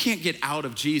you can't get out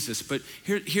of Jesus, but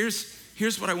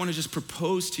here's what I wanna just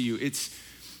propose to you.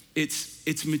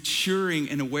 It's maturing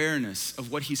in awareness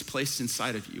of what he's placed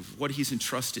inside of you, what he's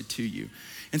entrusted to you.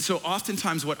 And so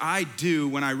oftentimes what I do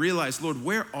when I realize, Lord,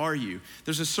 where are you?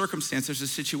 There's a circumstance, there's a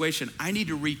situation. I need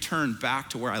to return back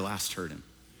to where I last heard him.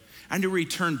 I need to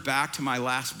return back to my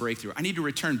last breakthrough. I need to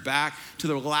return back to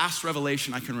the last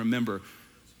revelation I can remember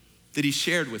that he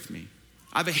shared with me.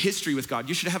 I have a history with God.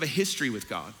 You should have a history with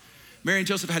God. Mary and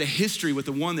Joseph had a history with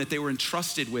the one that they were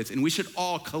entrusted with, and we should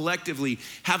all collectively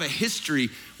have a history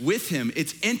with him.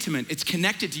 It's intimate, it's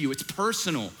connected to you, it's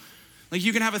personal. Like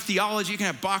you can have a theology, you can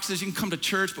have boxes, you can come to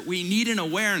church, but we need an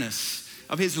awareness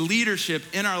of his leadership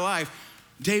in our life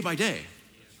day by day.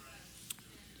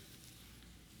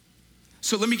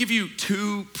 So let me give you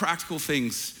two practical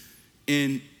things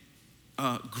in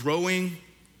growing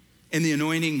in the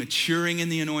anointing, maturing in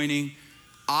the anointing,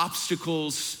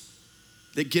 obstacles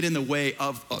that get in the way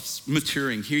of us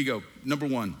maturing. Here you go. Number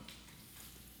one.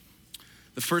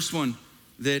 The first one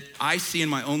that I see in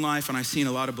my own life and I see in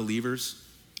a lot of believers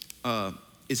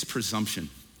is presumption.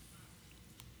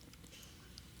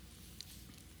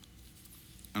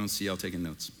 I don't see y'all taking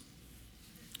notes.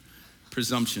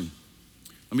 Presumption.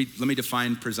 Let me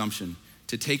define presumption.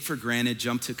 To take for granted,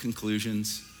 jump to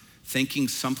conclusions, thinking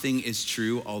something is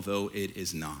true although it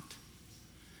is not.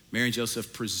 Mary and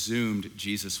Joseph presumed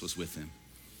Jesus was with them.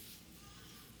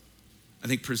 I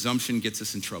think presumption gets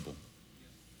us in trouble.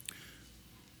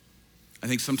 I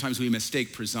think sometimes we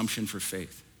mistake presumption for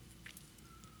faith.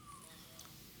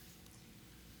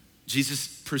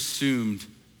 Jesus presumed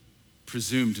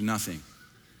nothing.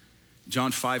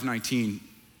 John 5:19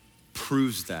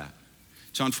 proves that.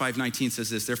 John 5:19 says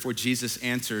this, therefore Jesus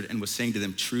answered and was saying to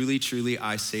them, truly, truly,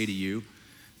 I say to you,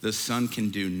 the Son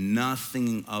can do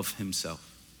nothing of himself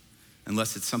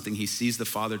unless it's something he sees the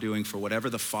Father doing. For whatever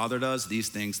the Father does, these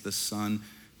things the Son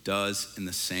does in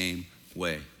the same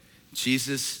way.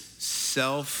 Jesus'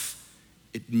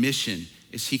 self-admission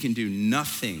is he can do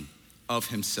nothing of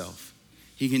himself.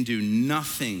 He can do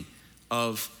nothing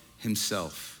of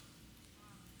himself.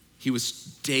 He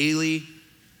was daily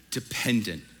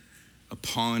dependent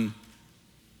upon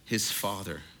his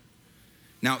Father.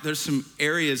 Now, there's some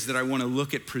areas that I want to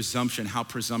look at presumption, how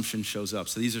presumption shows up.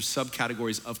 So these are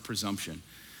subcategories of presumption.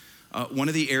 One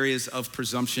of the areas of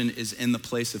presumption is in the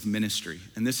place of ministry,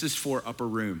 and this is for Upper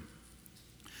Room,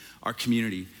 our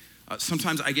community.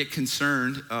 Sometimes I get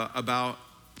concerned about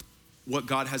what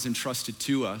God has entrusted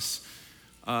to us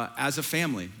as a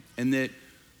family, and that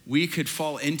we could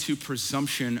fall into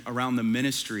presumption around the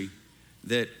ministry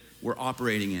that we're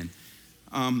operating in.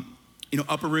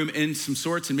 Upper Room in some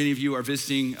sorts, and many of you are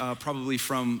visiting probably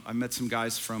I met some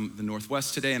guys from the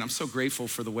Northwest today, and I'm so grateful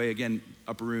for the way, again,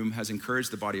 Upper Room has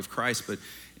encouraged the body of Christ, but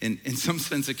in some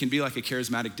sense, it can be like a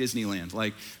charismatic Disneyland.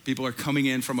 Like people are coming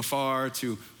in from afar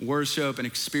to worship and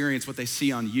experience what they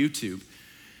see on YouTube.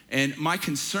 And my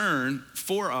concern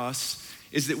for us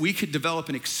is that we could develop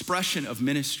an expression of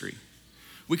ministry.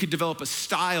 We could develop a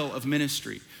style of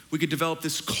ministry. We could develop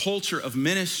this culture of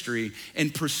ministry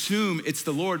and presume it's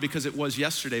the Lord because it was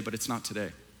yesterday, but it's not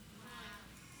today.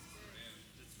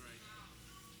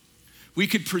 We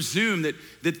could presume that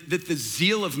the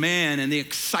zeal of man and the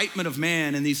excitement of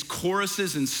man and these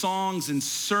choruses and songs and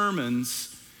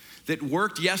sermons that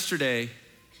worked yesterday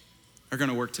are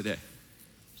gonna work today.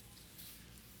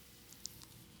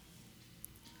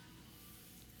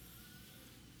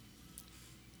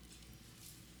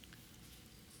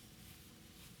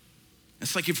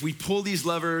 It's like if we pull these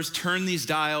levers, turn these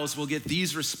dials, we'll get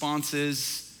these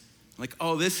responses. Like,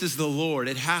 oh, this is the Lord.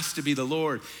 It has to be the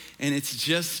Lord. And it's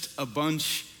just a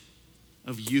bunch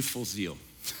of youthful zeal.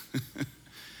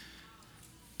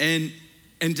 and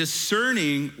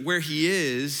discerning where he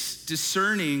is,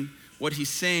 discerning what he's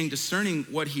saying, discerning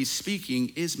what he's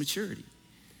speaking is maturity.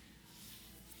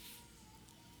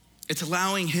 It's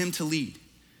allowing him to lead.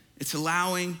 It's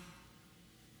allowing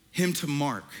him to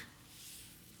mark.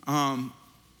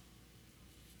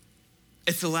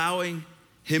 It's allowing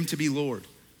him to be Lord.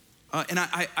 And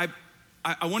I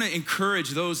want to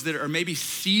encourage those that are maybe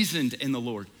seasoned in the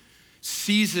Lord,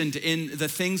 seasoned in the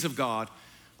things of God.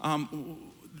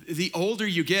 The older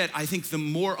you get, I think the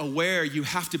more aware you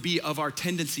have to be of our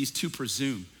tendencies to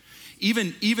presume.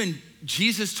 Even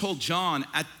Jesus told John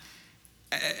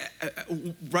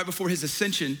right before his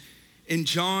ascension, in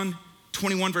John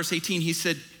 21 verse 18, he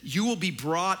said, you will be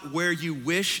brought where you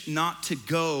wish not to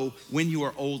go when you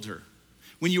are older.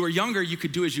 When you were younger, you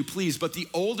could do as you please, but the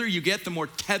older you get, the more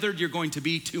tethered you're going to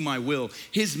be to my will.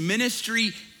 His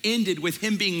ministry ended with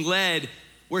him being led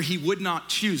where he would not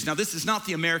choose. Now, this is not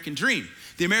the American dream.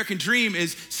 The American dream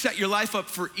is set your life up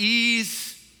for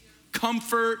ease,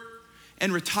 comfort,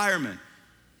 and retirement.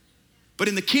 But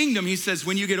in the kingdom, he says,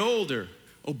 when you get older,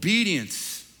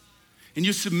 obedience, and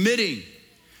you're submitting,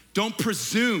 don't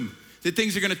presume that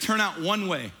things are gonna turn out one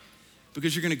way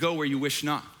because you're gonna go where you wish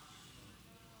not.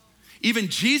 Even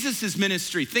Jesus'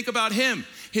 ministry, think about him.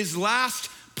 His last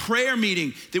prayer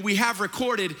meeting that we have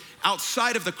recorded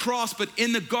outside of the cross, but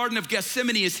in the Garden of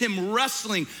Gethsemane is him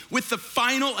wrestling with the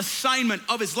final assignment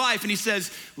of his life. And he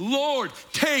says, Lord,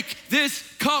 take this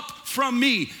cup from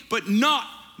me, but not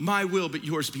my will, but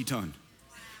yours be done.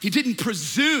 He didn't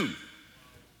presume.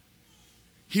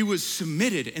 He was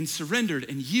submitted and surrendered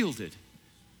and yielded.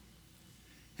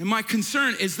 And my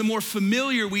concern is the more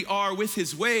familiar we are with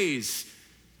his ways,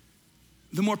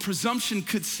 the more presumption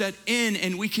could set in,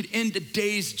 and we could end a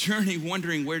day's journey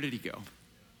wondering, where did he go?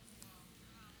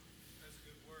 That's a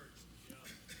good word. Yeah.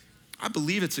 I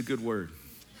believe it's a good word.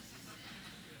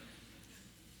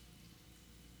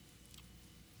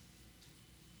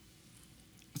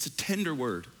 It's a tender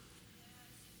word.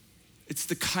 It's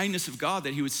the kindness of God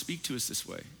that he would speak to us this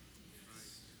way.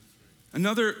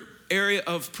 Another area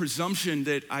of presumption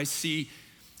that I see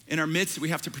in our midst that we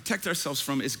have to protect ourselves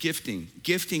from is gifting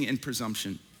and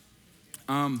presumption.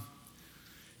 I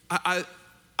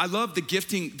love the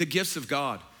gifts of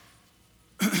God.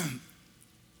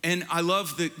 And I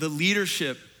love the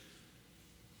leadership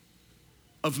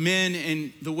of men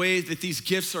and the way that these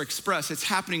gifts are expressed. It's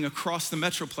happening across the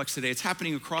Metroplex today. It's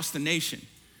happening across the nation.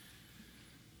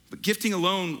 But gifting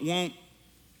alone won't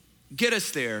get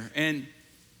us there. And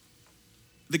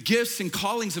the gifts and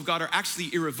callings of God are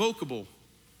actually irrevocable.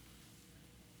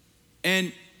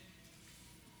 And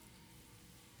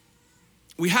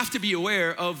we have to be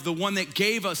aware of the one that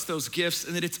gave us those gifts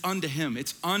and that it's unto him.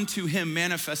 It's unto him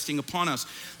manifesting upon us.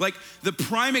 Like the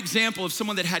prime example of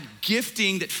someone that had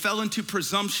gifting that fell into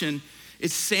presumption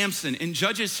is Samson. In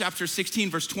Judges chapter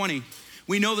 16, verse 20,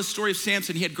 we know the story of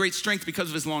Samson. He had great strength because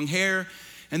of his long hair.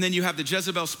 And then you have the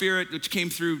Jezebel spirit, which came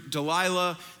through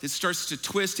Delilah, that starts to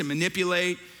twist and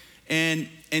manipulate. And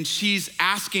she's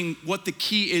asking what the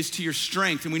key is to your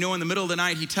strength. And we know in the middle of the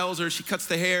night, he tells her, she cuts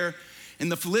the hair. And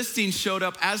the Philistines showed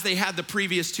up as they had the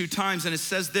previous two times. And it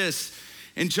says this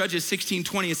in Judges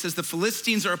 16:20, it says, the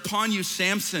Philistines are upon you,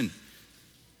 Samson.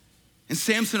 And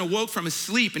Samson awoke from his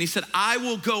sleep and he said, I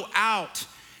will go out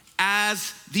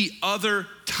as the other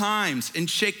times and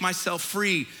shake myself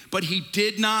free. But he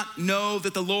did not know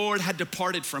that the Lord had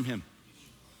departed from him.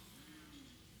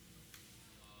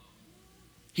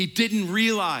 He didn't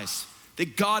realize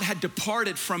that God had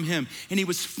departed from him and he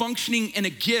was functioning in a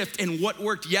gift and what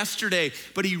worked yesterday,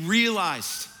 but he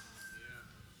realized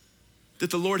that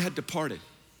the Lord had departed.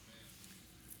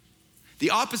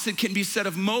 The opposite can be said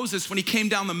of Moses when he came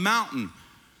down the mountain.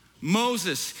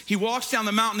 Moses, he walks down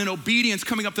the mountain in obedience,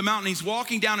 coming up the mountain. He's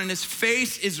walking down and his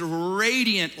face is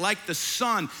radiant like the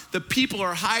sun. The people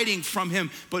are hiding from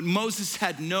him, but Moses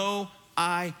had no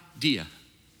idea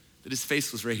that his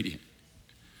face was radiant.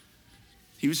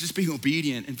 He was just being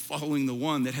obedient and following the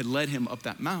one that had led him up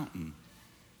that mountain.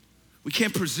 We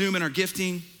can't presume in our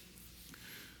gifting.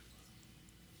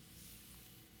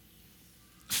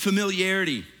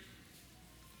 Familiarity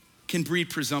can breed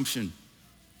presumption.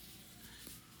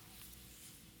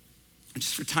 And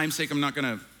just for time's sake, I'm not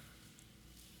gonna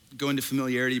go into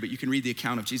familiarity, but you can read the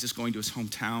account of Jesus going to his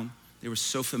hometown. They were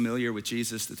so familiar with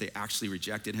Jesus that they actually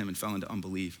rejected him and fell into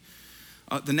unbelief.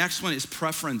 The next one is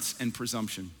preference and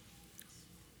presumption.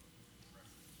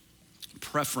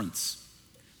 Preference,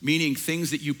 meaning things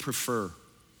that you prefer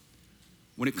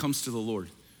when it comes to the Lord.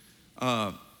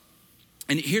 And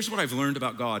here's what I've learned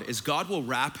about God, is God will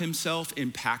wrap himself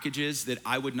in packages that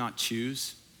I would not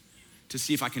choose to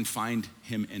see if I can find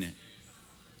him in it.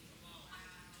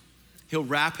 He'll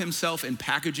wrap himself in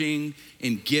packaging,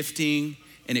 in gifting,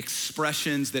 in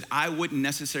expressions that I wouldn't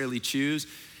necessarily choose,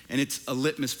 and it's a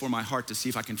litmus for my heart to see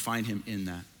if I can find him in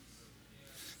that.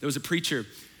 There was a preacher,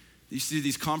 you see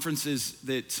these conferences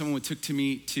that someone took to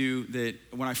me to, that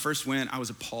when I first went, I was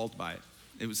appalled by it.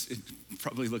 It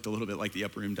probably looked a little bit like the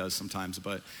Upper Room does sometimes,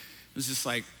 but it was just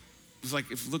like,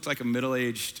 it looked like a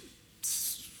middle-aged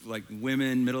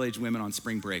women on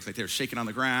spring break. Like they were shaking on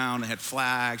the ground, they had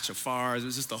flags, shofars. It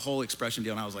was just the whole expression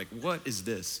deal. And I was like, what is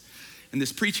this? And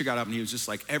this preacher got up and he was just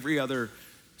like, every other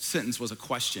sentence was a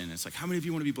question. It's like, how many of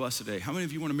you want to be blessed today? How many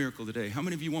of you want a miracle today? How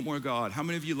many of you want more of God? How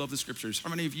many of you love the scriptures? How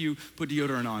many of you put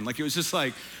deodorant on? Like it was just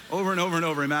like over and over and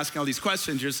over, him asking all these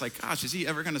questions. You're just like, gosh, is he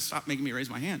ever going to stop making me raise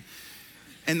my hand?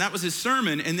 And that was his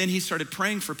sermon. And then he started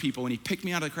praying for people and he picked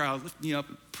me out of the crowd, lifted me up,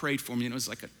 prayed for me. And it was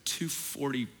like a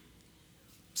 240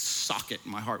 socket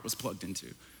my heart was plugged into.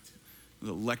 It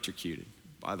was electrocuted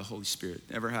by the Holy Spirit.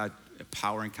 Never had a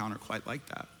power encounter quite like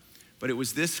that. But it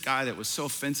was this guy that was so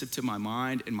offensive to my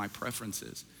mind and my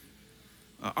preferences.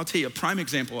 I'll tell you a prime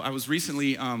example. I was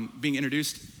recently being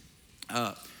introduced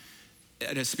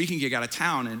at a speaking gig out of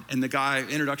town, and the guy,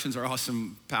 introductions are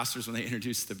awesome, pastors, when they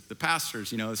introduce the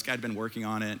pastors, this guy had been working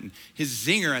on it, and his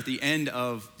zinger at the end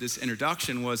of this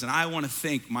introduction was, and I want to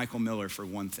thank Michael Miller for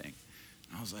one thing.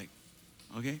 And I was like,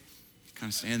 okay, kind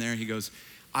of stand there, he goes,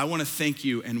 I want to thank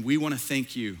you, and we want to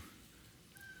thank you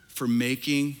for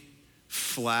making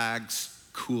flags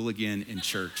cool again in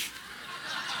church.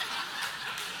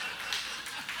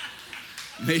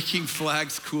 Making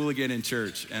flags cool again in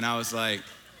church. And I was like,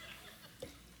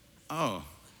 oh,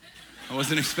 I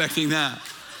wasn't expecting that.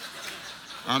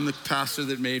 I'm the pastor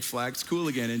that made flags cool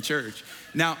again in church.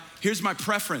 Now, here's my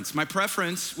preference. My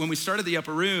preference, when we started the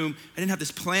Upper Room, I didn't have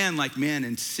this plan like, man,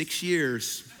 in 6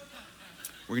 years,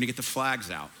 we're gonna get the flags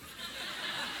out.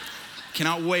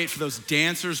 Cannot wait for those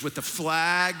dancers with the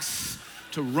flags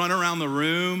to run around the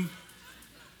room.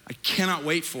 I cannot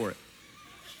wait for it.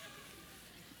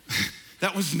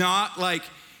 That was not like,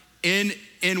 in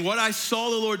what I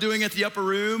saw the Lord doing at the Upper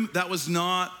Room, that was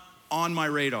not on my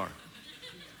radar.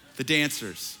 The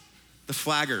dancers, the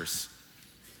flaggers,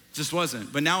 just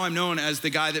wasn't. But now I'm known as the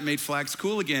guy that made flags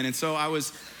cool again. And so I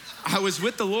was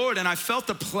with the Lord, and I felt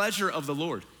the pleasure of the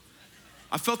Lord.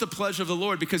 I felt the pleasure of the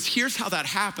Lord, because here's how that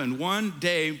happened. One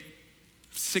day,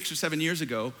 6 or 7 years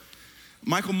ago,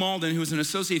 Michael Malden, who was an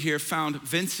associate here, found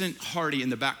Vincent Hardy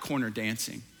in the back corner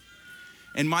dancing.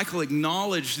 And Michael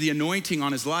acknowledged the anointing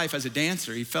on his life as a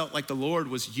dancer. He felt like the Lord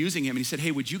was using him. And he said,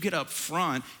 hey, would you get up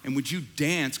front and would you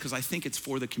dance? Because I think it's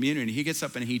for the community. And he gets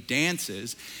up and he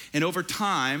dances. And over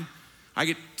time, I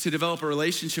get to develop a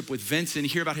relationship with Vincent,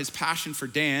 hear about his passion for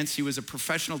dance. He was a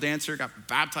professional dancer, got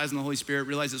baptized in the Holy Spirit,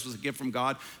 realized this was a gift from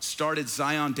God, started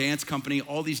Zion Dance Company.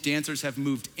 All these dancers have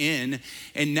moved in.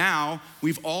 And now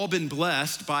we've all been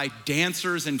blessed by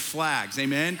dancers and flags,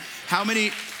 amen? How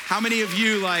many of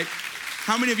you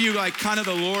kind of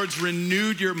the Lord's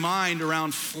renewed your mind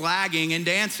around flagging and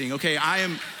dancing? Okay, I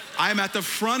am at the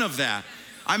front of that.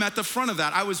 I'm at the front of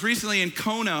that. I was recently in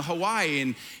Kona,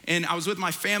 Hawaii, and I was with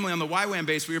my family on the YWAM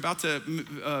base. We were about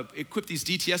to equip these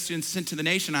DTS students sent to the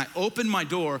nation. I opened my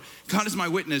door, God is my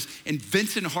witness, and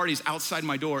Vincent Hardy's outside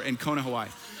my door in Kona, Hawaii.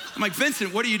 I'm like,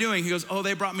 Vincent, what are you doing? He goes, oh,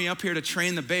 they brought me up here to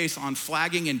train the base on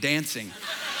flagging and dancing.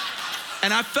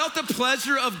 And I felt the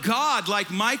pleasure of God like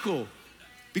Michael,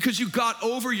 because you got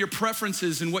over your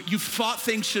preferences and what you thought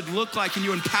things should look like, and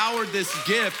you empowered this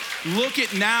gift. Look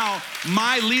at now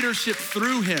my leadership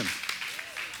through him.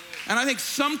 And I think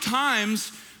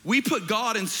sometimes we put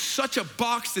God in such a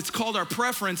box that's called our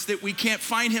preference that we can't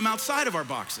find him outside of our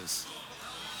boxes.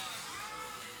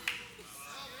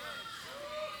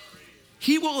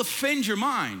 He will offend your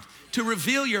mind to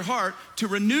reveal your heart, to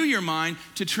renew your mind,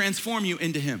 to transform you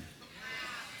into him.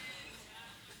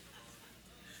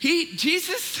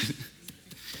 Jesus,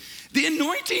 the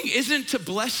anointing isn't to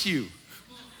bless you.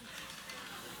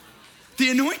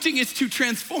 The anointing is to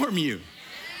transform you.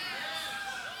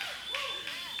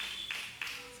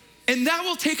 And that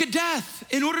will take a death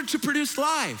in order to produce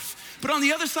life. But on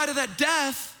the other side of that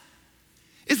death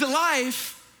is a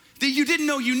life that you didn't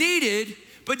know you needed,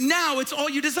 but now it's all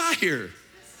you desire.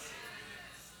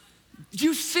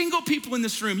 You single people in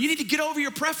this room, you need to get over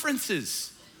your preferences.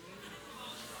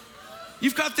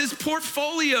 You've got this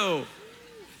portfolio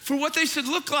for what they should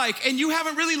look like, and you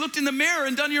haven't really looked in the mirror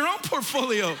and done your own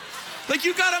portfolio. Like,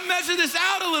 you gotta measure this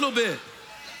out a little bit.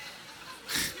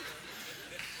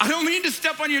 I don't mean to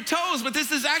step on your toes, but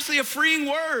this is actually a freeing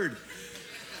word.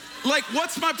 Like,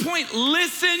 what's my point?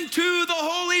 Listen to the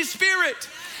Holy Spirit.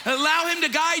 Allow him to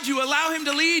guide you, allow him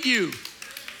to lead you,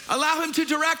 allow him to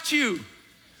direct you.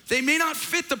 They may not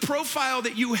fit the profile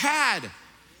that you had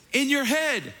in your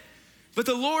head, but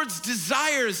the Lord's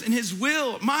desires and his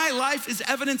will, my life is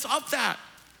evidence of that.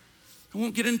 I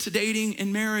won't get into dating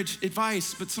and marriage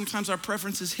advice, but sometimes our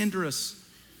preferences hinder us.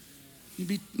 You'd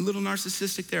be a little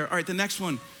narcissistic there. All right, the next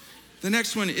one. The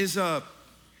next one is,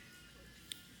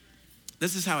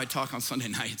 this is how I talk on Sunday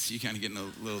nights. You kind of getting a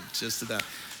little gist of that.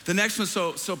 The next one,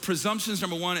 so presumption's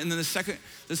number one, and then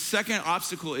the second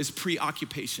obstacle is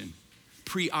preoccupation.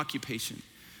 Preoccupation.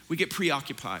 We get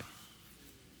preoccupied.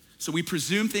 So we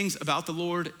presume things about the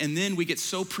Lord, and then we get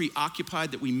so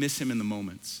preoccupied that we miss him in the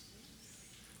moments.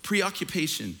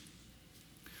 Preoccupation.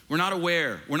 We're not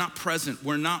aware, we're not present,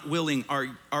 we're not willing,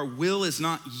 our will is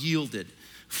not yielded.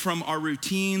 From our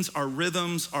routines, our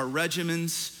rhythms, our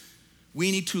regimens, we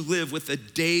need to live with a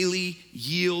daily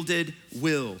yielded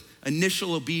will.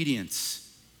 Initial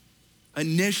obedience.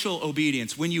 Initial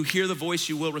obedience. When you hear the voice,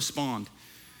 you will respond.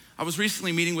 I was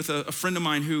recently meeting with a friend of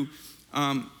mine who,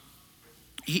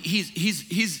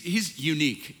 he's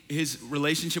unique. His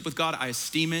relationship with God, I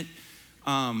esteem it.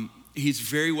 He's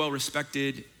very well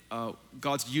respected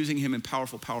God's using him in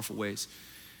powerful, powerful ways.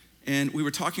 And we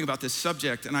were talking about this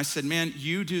subject, and I said, man,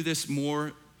 you do this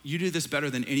better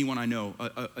than anyone I know,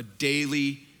 a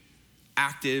daily,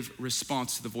 active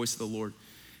response to the voice of the Lord.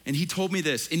 And he told me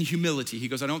this in humility. He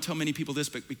goes, I don't tell many people this,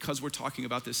 but because we're talking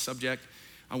about this subject,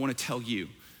 I want to tell you.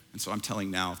 And so I'm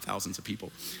telling now thousands of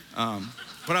people.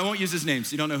 But I won't use his name,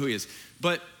 so you don't know who he is.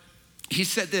 But he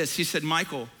said this, he said,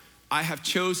 Michael, I have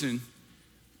chosen,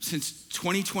 since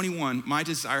 2021, my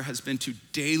desire has been to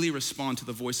daily respond to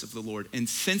the voice of the Lord. And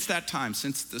since that time,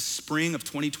 since the spring of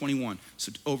 2021,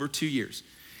 so over 2 years,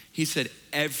 he said,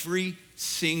 every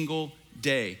single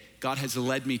day, God has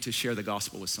led me to share the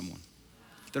gospel with someone.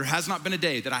 There has not been a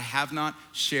day that I have not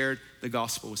shared the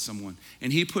gospel with someone.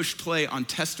 And he pushed play on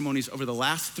testimonies over the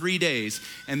last 3 days,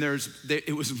 and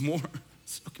it was more,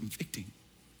 so convicting.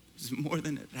 It was more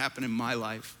than had happened in my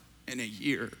life in a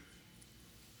year.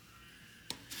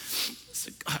 I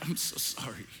said, God, I'm so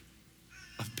sorry.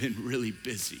 I've been really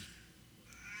busy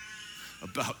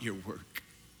about your work.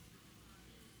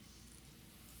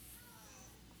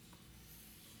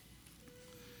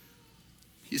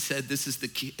 He said, this is the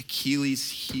Achilles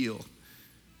heel,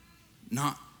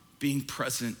 not being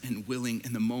present and willing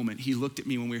in the moment. He looked at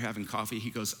me when we were having coffee. He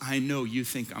goes, I know you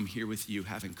think I'm here with you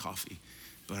having coffee,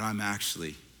 but I'm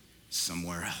actually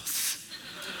somewhere else.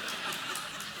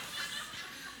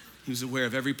 He was aware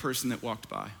of every person that walked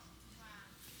by.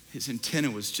 His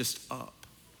antenna was just up.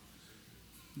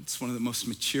 It's one of the most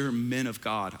mature men of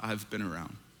God I've been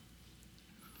around.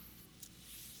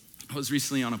 I was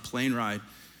recently on a plane ride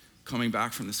coming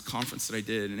back from this conference that I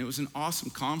did, and it was an awesome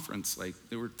conference. Like,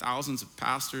 there were thousands of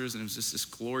pastors, and it was just this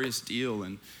glorious deal.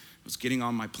 And I was getting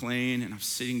on my plane, and I was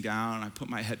sitting down, and I put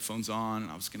my headphones on,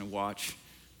 and I was gonna watch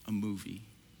a movie.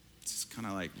 Just kind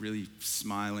of like really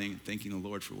smiling and thanking the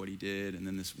Lord for what he did. And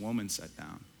then this woman sat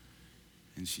down,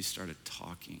 and she started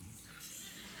talking.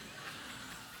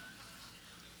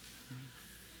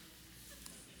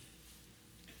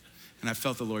 And I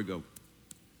felt the Lord go,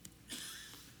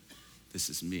 this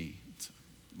is me. So,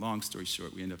 long story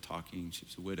short, we ended up talking. She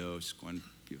was a widow. She's going to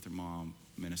be with her mom,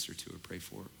 minister to her, pray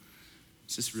for her.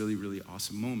 It's this really, really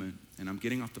awesome moment. And I'm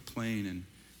getting off the plane and,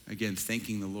 again,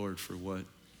 thanking the Lord for what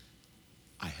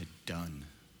I had done.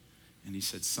 And he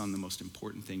said, son, the most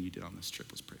important thing you did on this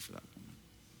trip was pray for that woman.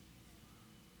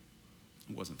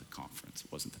 It wasn't the conference.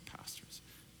 It wasn't the pastors.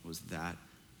 It was that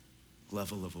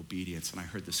level of obedience. And I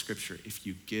heard the scripture, if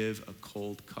you give a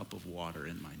cold cup of water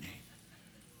in my name.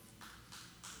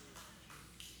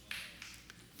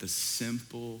 The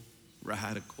simple,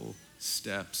 radical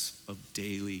steps of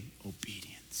daily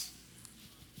obedience.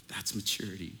 That's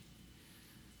maturity.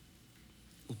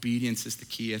 Obedience is the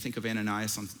key. I think of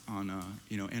Ananias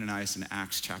Ananias in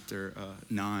Acts chapter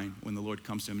 9, when the Lord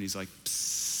comes to him and he's like,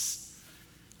 psst,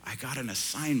 I got an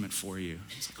assignment for you.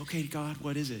 He's like, okay, God,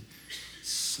 what is it?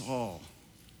 Saul,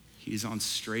 he's on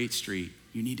Straight Street.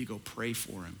 You need to go pray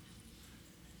for him.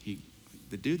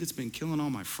 The dude that's been killing all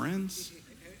my friends,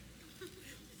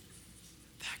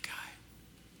 that guy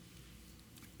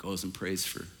goes and prays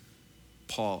for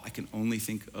Paul. I can only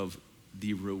think of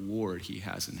the reward he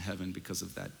has in heaven because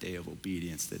of that day of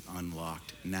obedience that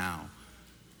unlocked now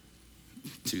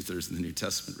 2/3 of the New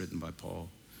Testament written by Paul.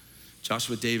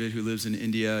 Joshua David, who lives in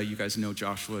India, you guys know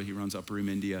Joshua, he runs Upper Room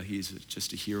India. He's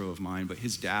just a hero of mine, but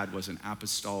his dad was an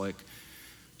apostolic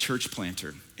church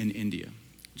planter in India.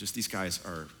 Just these guys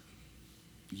are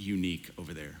unique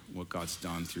over there, what God's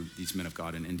done through these men of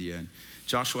God in India. And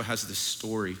Joshua has this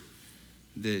story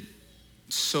that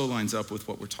so lines up with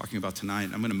what we're talking about tonight.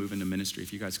 I'm gonna move into ministry.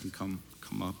 If you guys can come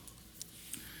up.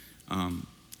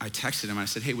 I texted him, I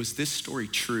said, hey, was this story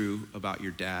true about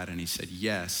your dad? And he said,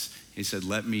 yes. He said,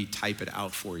 let me type it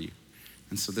out for you.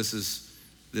 And so this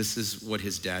is what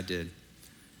his dad did.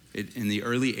 In the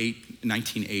early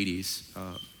 1980s,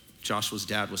 Joshua's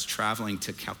dad was traveling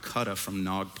to Calcutta from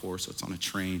Nagpur, so it's on a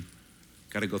train.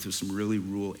 Got to go through some really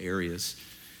rural areas.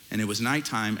 And it was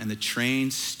nighttime, and the train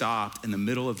stopped in the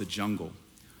middle of the jungle.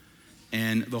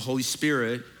 And the Holy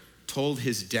Spirit told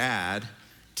his dad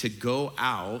to go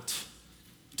out,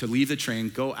 to leave the train,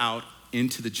 go out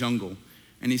into the jungle.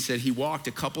 And he said he walked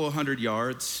a couple of 100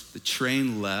 yards, the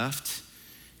train left,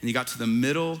 and he got to the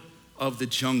middle of the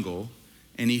jungle,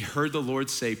 and he heard the Lord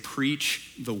say,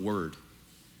 preach the word.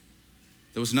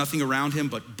 There was nothing around him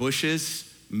but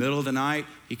bushes, middle of the night.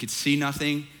 He could see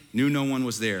nothing, knew no one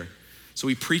was there. So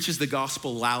he preaches the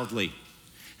gospel loudly.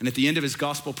 And at the end of his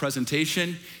gospel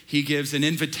presentation, he gives an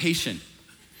invitation.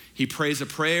 He prays a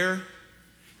prayer.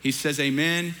 He says,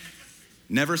 amen.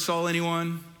 Never saw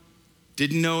anyone.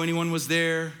 Didn't know anyone was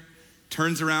there.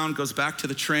 Turns around, goes back to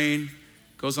the train,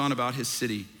 goes on about his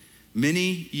city.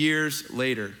 Many years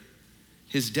later,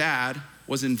 his dad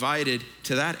was invited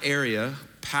to that area,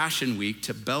 Passion Week,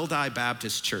 to Beldai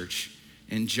Baptist Church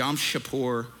in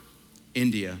Jamshedpur,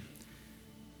 India.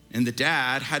 And the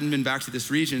dad hadn't been back to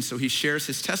this region, so he shares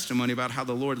his testimony about how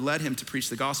the Lord led him to preach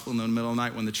the gospel in the middle of the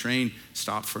night when the train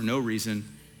stopped for no reason,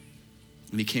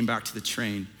 and he came back to the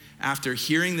train. After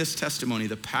hearing this testimony,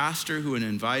 the pastor who had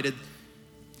invited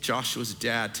Joshua's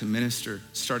dad to minister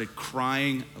started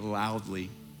crying loudly.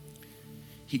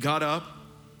 He got up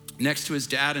next to his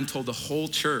dad and told the whole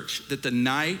church that the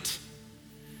night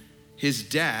his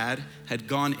dad had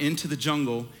gone into the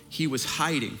jungle, he was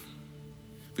hiding.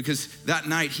 Because that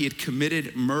night he had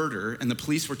committed murder and the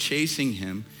police were chasing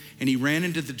him, and he ran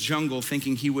into the jungle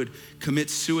thinking he would commit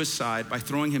suicide by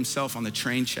throwing himself on the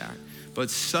train track. But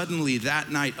suddenly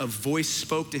that night a voice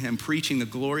spoke to him preaching the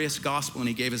glorious gospel, and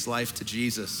he gave his life to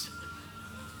Jesus.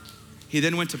 He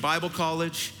then went to Bible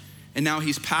college, and now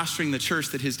he's pastoring the church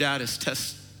that his dad is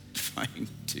testifying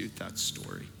to. That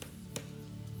story.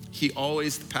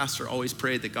 The pastor always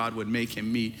prayed that God would make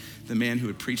him meet the man who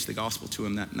would preach the gospel to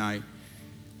him that night.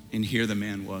 And here the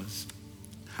man was.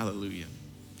 Hallelujah.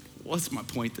 What's my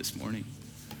point this morning?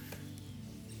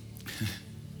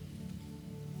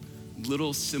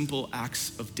 Little simple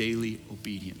acts of daily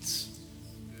obedience.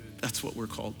 That's what we're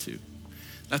called to.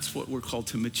 That's what we're called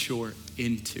to mature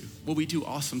into. Will we do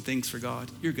awesome things for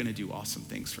God? You're gonna do awesome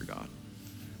things for God.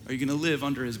 Are you gonna live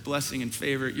under his blessing and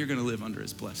favor? You're gonna live under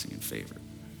his blessing and favor.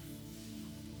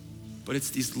 But it's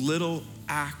these little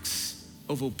acts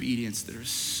of obedience that are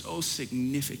so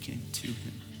significant to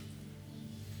him.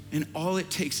 And all it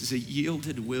takes is a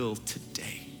yielded will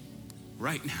today,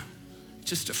 right now.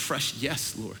 Just a fresh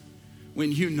yes, Lord.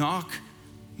 When you knock,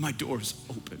 my door's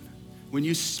open. When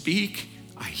you speak,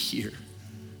 I hear.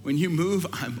 When you move,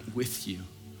 I'm with you.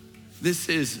 This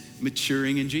is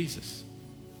maturing in Jesus.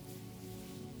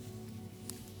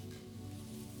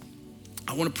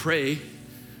 I want to pray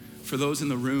for those in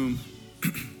the room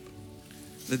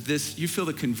that you feel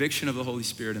the conviction of the Holy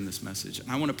Spirit in this message.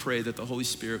 And I want to pray that the Holy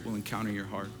Spirit will encounter your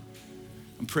heart.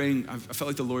 I'm praying, I felt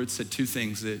like the Lord said two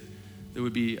things, that there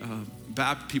would be,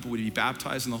 people would be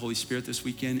baptized in the Holy Spirit this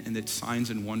weekend, and that signs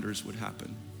and wonders would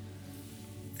happen.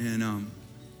 And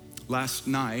last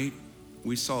night,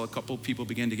 we saw a couple people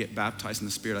begin to get baptized in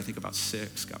the Spirit. I think about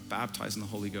 6 got baptized in the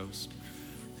Holy Ghost.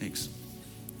 Thanks.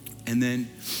 And then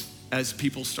as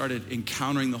people started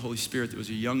encountering the Holy Spirit, there was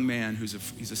a young man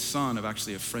he's a son of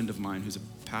actually a friend of mine who's a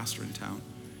pastor in town.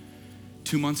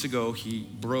 2 months ago, he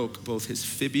broke both his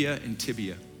fibia and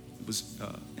tibia. It was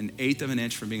 1/8 of an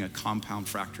inch from being a compound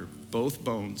fracture. Both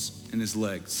bones in his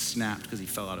legs snapped because he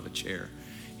fell out of a chair.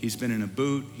 He's been in a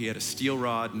boot. He had a steel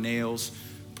rod, nails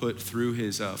put through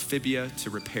his fibia to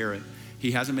repair it.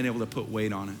 He hasn't been able to put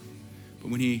weight on it.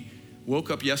 But when he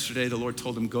woke up yesterday, the Lord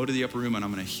told him, go to the upper room and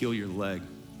I'm gonna heal your leg.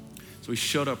 So he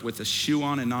showed up with a shoe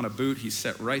on and not a boot. He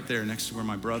sat right there next to where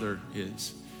my brother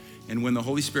is. And when the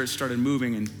Holy Spirit started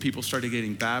moving and people started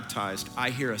getting baptized,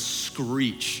 I hear a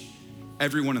screech.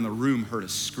 Everyone in the room heard a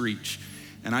screech.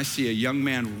 And I see a young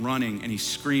man running and he's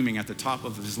screaming at the top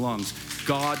of his lungs,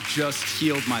 God just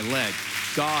healed my leg.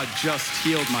 God just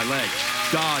healed my leg.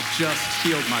 God just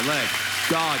healed my leg.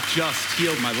 God just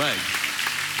healed my leg.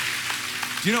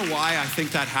 Do you know why I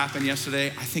think that happened yesterday?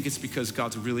 I think it's because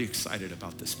God's really excited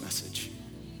about this message.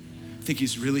 I think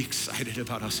he's really excited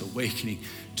about us awakening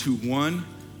to, 1,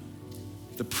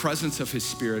 the presence of his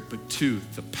Spirit, but 2,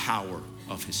 the power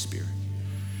of his Spirit.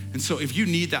 And so if you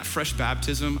need that fresh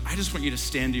baptism, I just want you to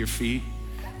stand to your feet.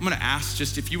 I'm gonna ask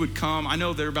just if you would come. I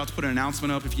know they're about to put an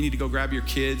announcement up if you need to go grab your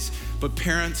kids, but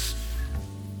parents,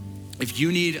 if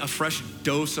you need a fresh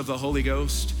dose of the Holy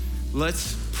Ghost,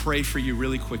 let's pray for you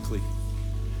really quickly.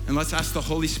 And let's ask the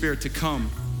Holy Spirit to come.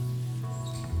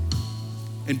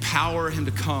 Empower him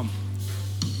to come.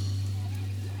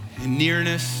 In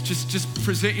nearness, just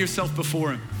present yourself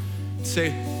before him.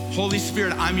 Say, Holy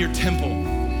Spirit, I'm your temple.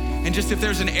 And just if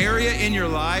there's an area in your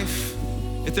life,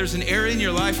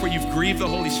 where you've grieved the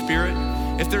Holy Spirit,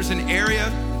 if there's an area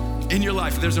in your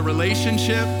life, if there's a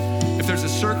relationship, if there's a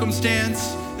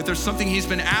circumstance, if there's something he's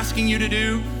been asking you to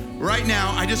do, right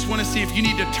now, I just wanna see if you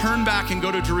need to turn back and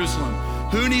go to Jerusalem.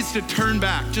 Who needs to turn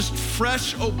back? Just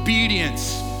fresh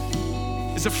obedience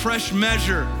is a fresh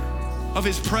measure of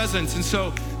his presence. And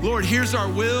so, Lord, here's our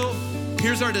will,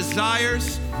 here's our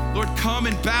desires. Lord, come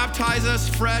and baptize us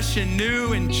fresh and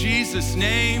new in Jesus'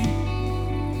 name.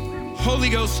 Holy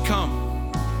Ghost, come.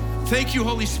 Thank you,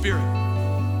 Holy Spirit.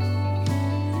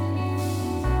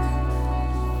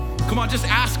 Come on, just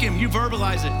ask him, you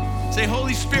verbalize it. Say,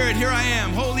 Holy Spirit, here I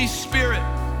am. Holy Spirit,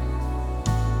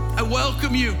 I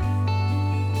welcome you.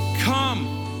 Come.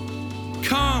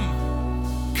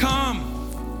 come, come.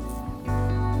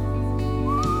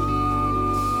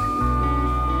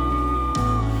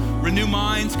 Renew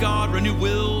minds, God, renew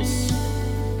wills.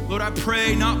 Lord, I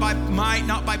pray not by might,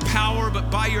 not by power, but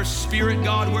by your Spirit,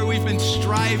 God, where we've been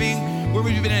striving, where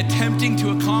we've been attempting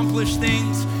to accomplish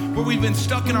things, where we've been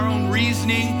stuck in our own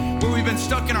reasoning, where we've been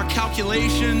stuck in our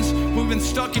calculations, where we've been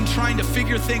stuck in trying to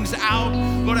figure things out.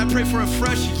 Lord, I pray for a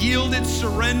fresh yielded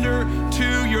surrender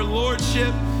to your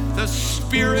Lordship. The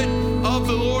Spirit of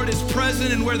the Lord is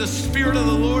present, and where the Spirit of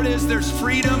the Lord is, there's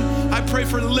freedom. I pray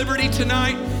for liberty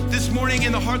tonight, this morning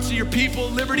in the hearts of your people.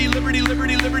 Liberty, liberty,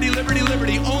 liberty, liberty, liberty,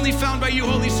 liberty, only found by you,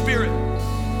 Holy Spirit.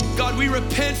 God, we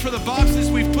repent for the boxes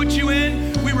we've put you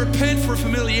in. We repent for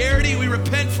familiarity. We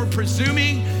repent for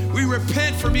presuming. We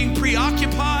repent for being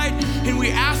preoccupied. And we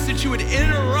ask that you would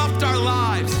interrupt our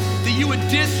lives, that you would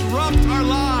disrupt our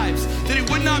lives, that it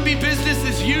would not be business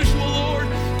as usual, Lord,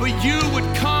 but you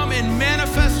would come and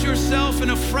manifest yourself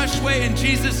in a fresh way in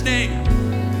Jesus' name.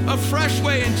 A fresh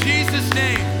way in Jesus'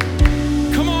 name.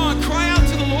 Come on, cry out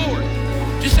to the Lord.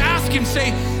 Just ask him,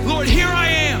 say, Lord, here I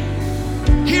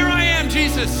am. Here I am,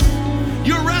 Jesus.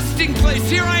 Your resting place.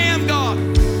 Here I am, God.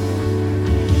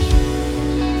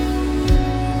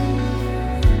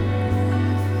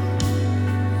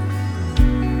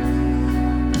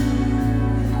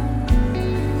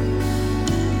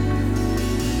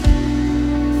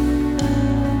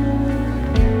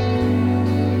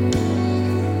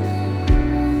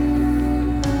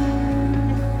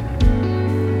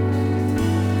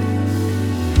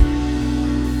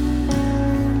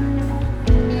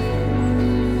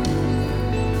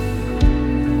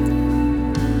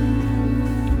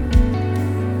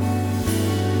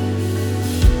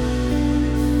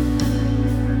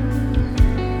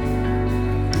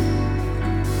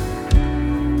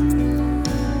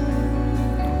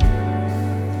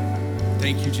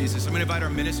 Thank you, Jesus. I'm going to invite our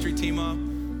ministry team up.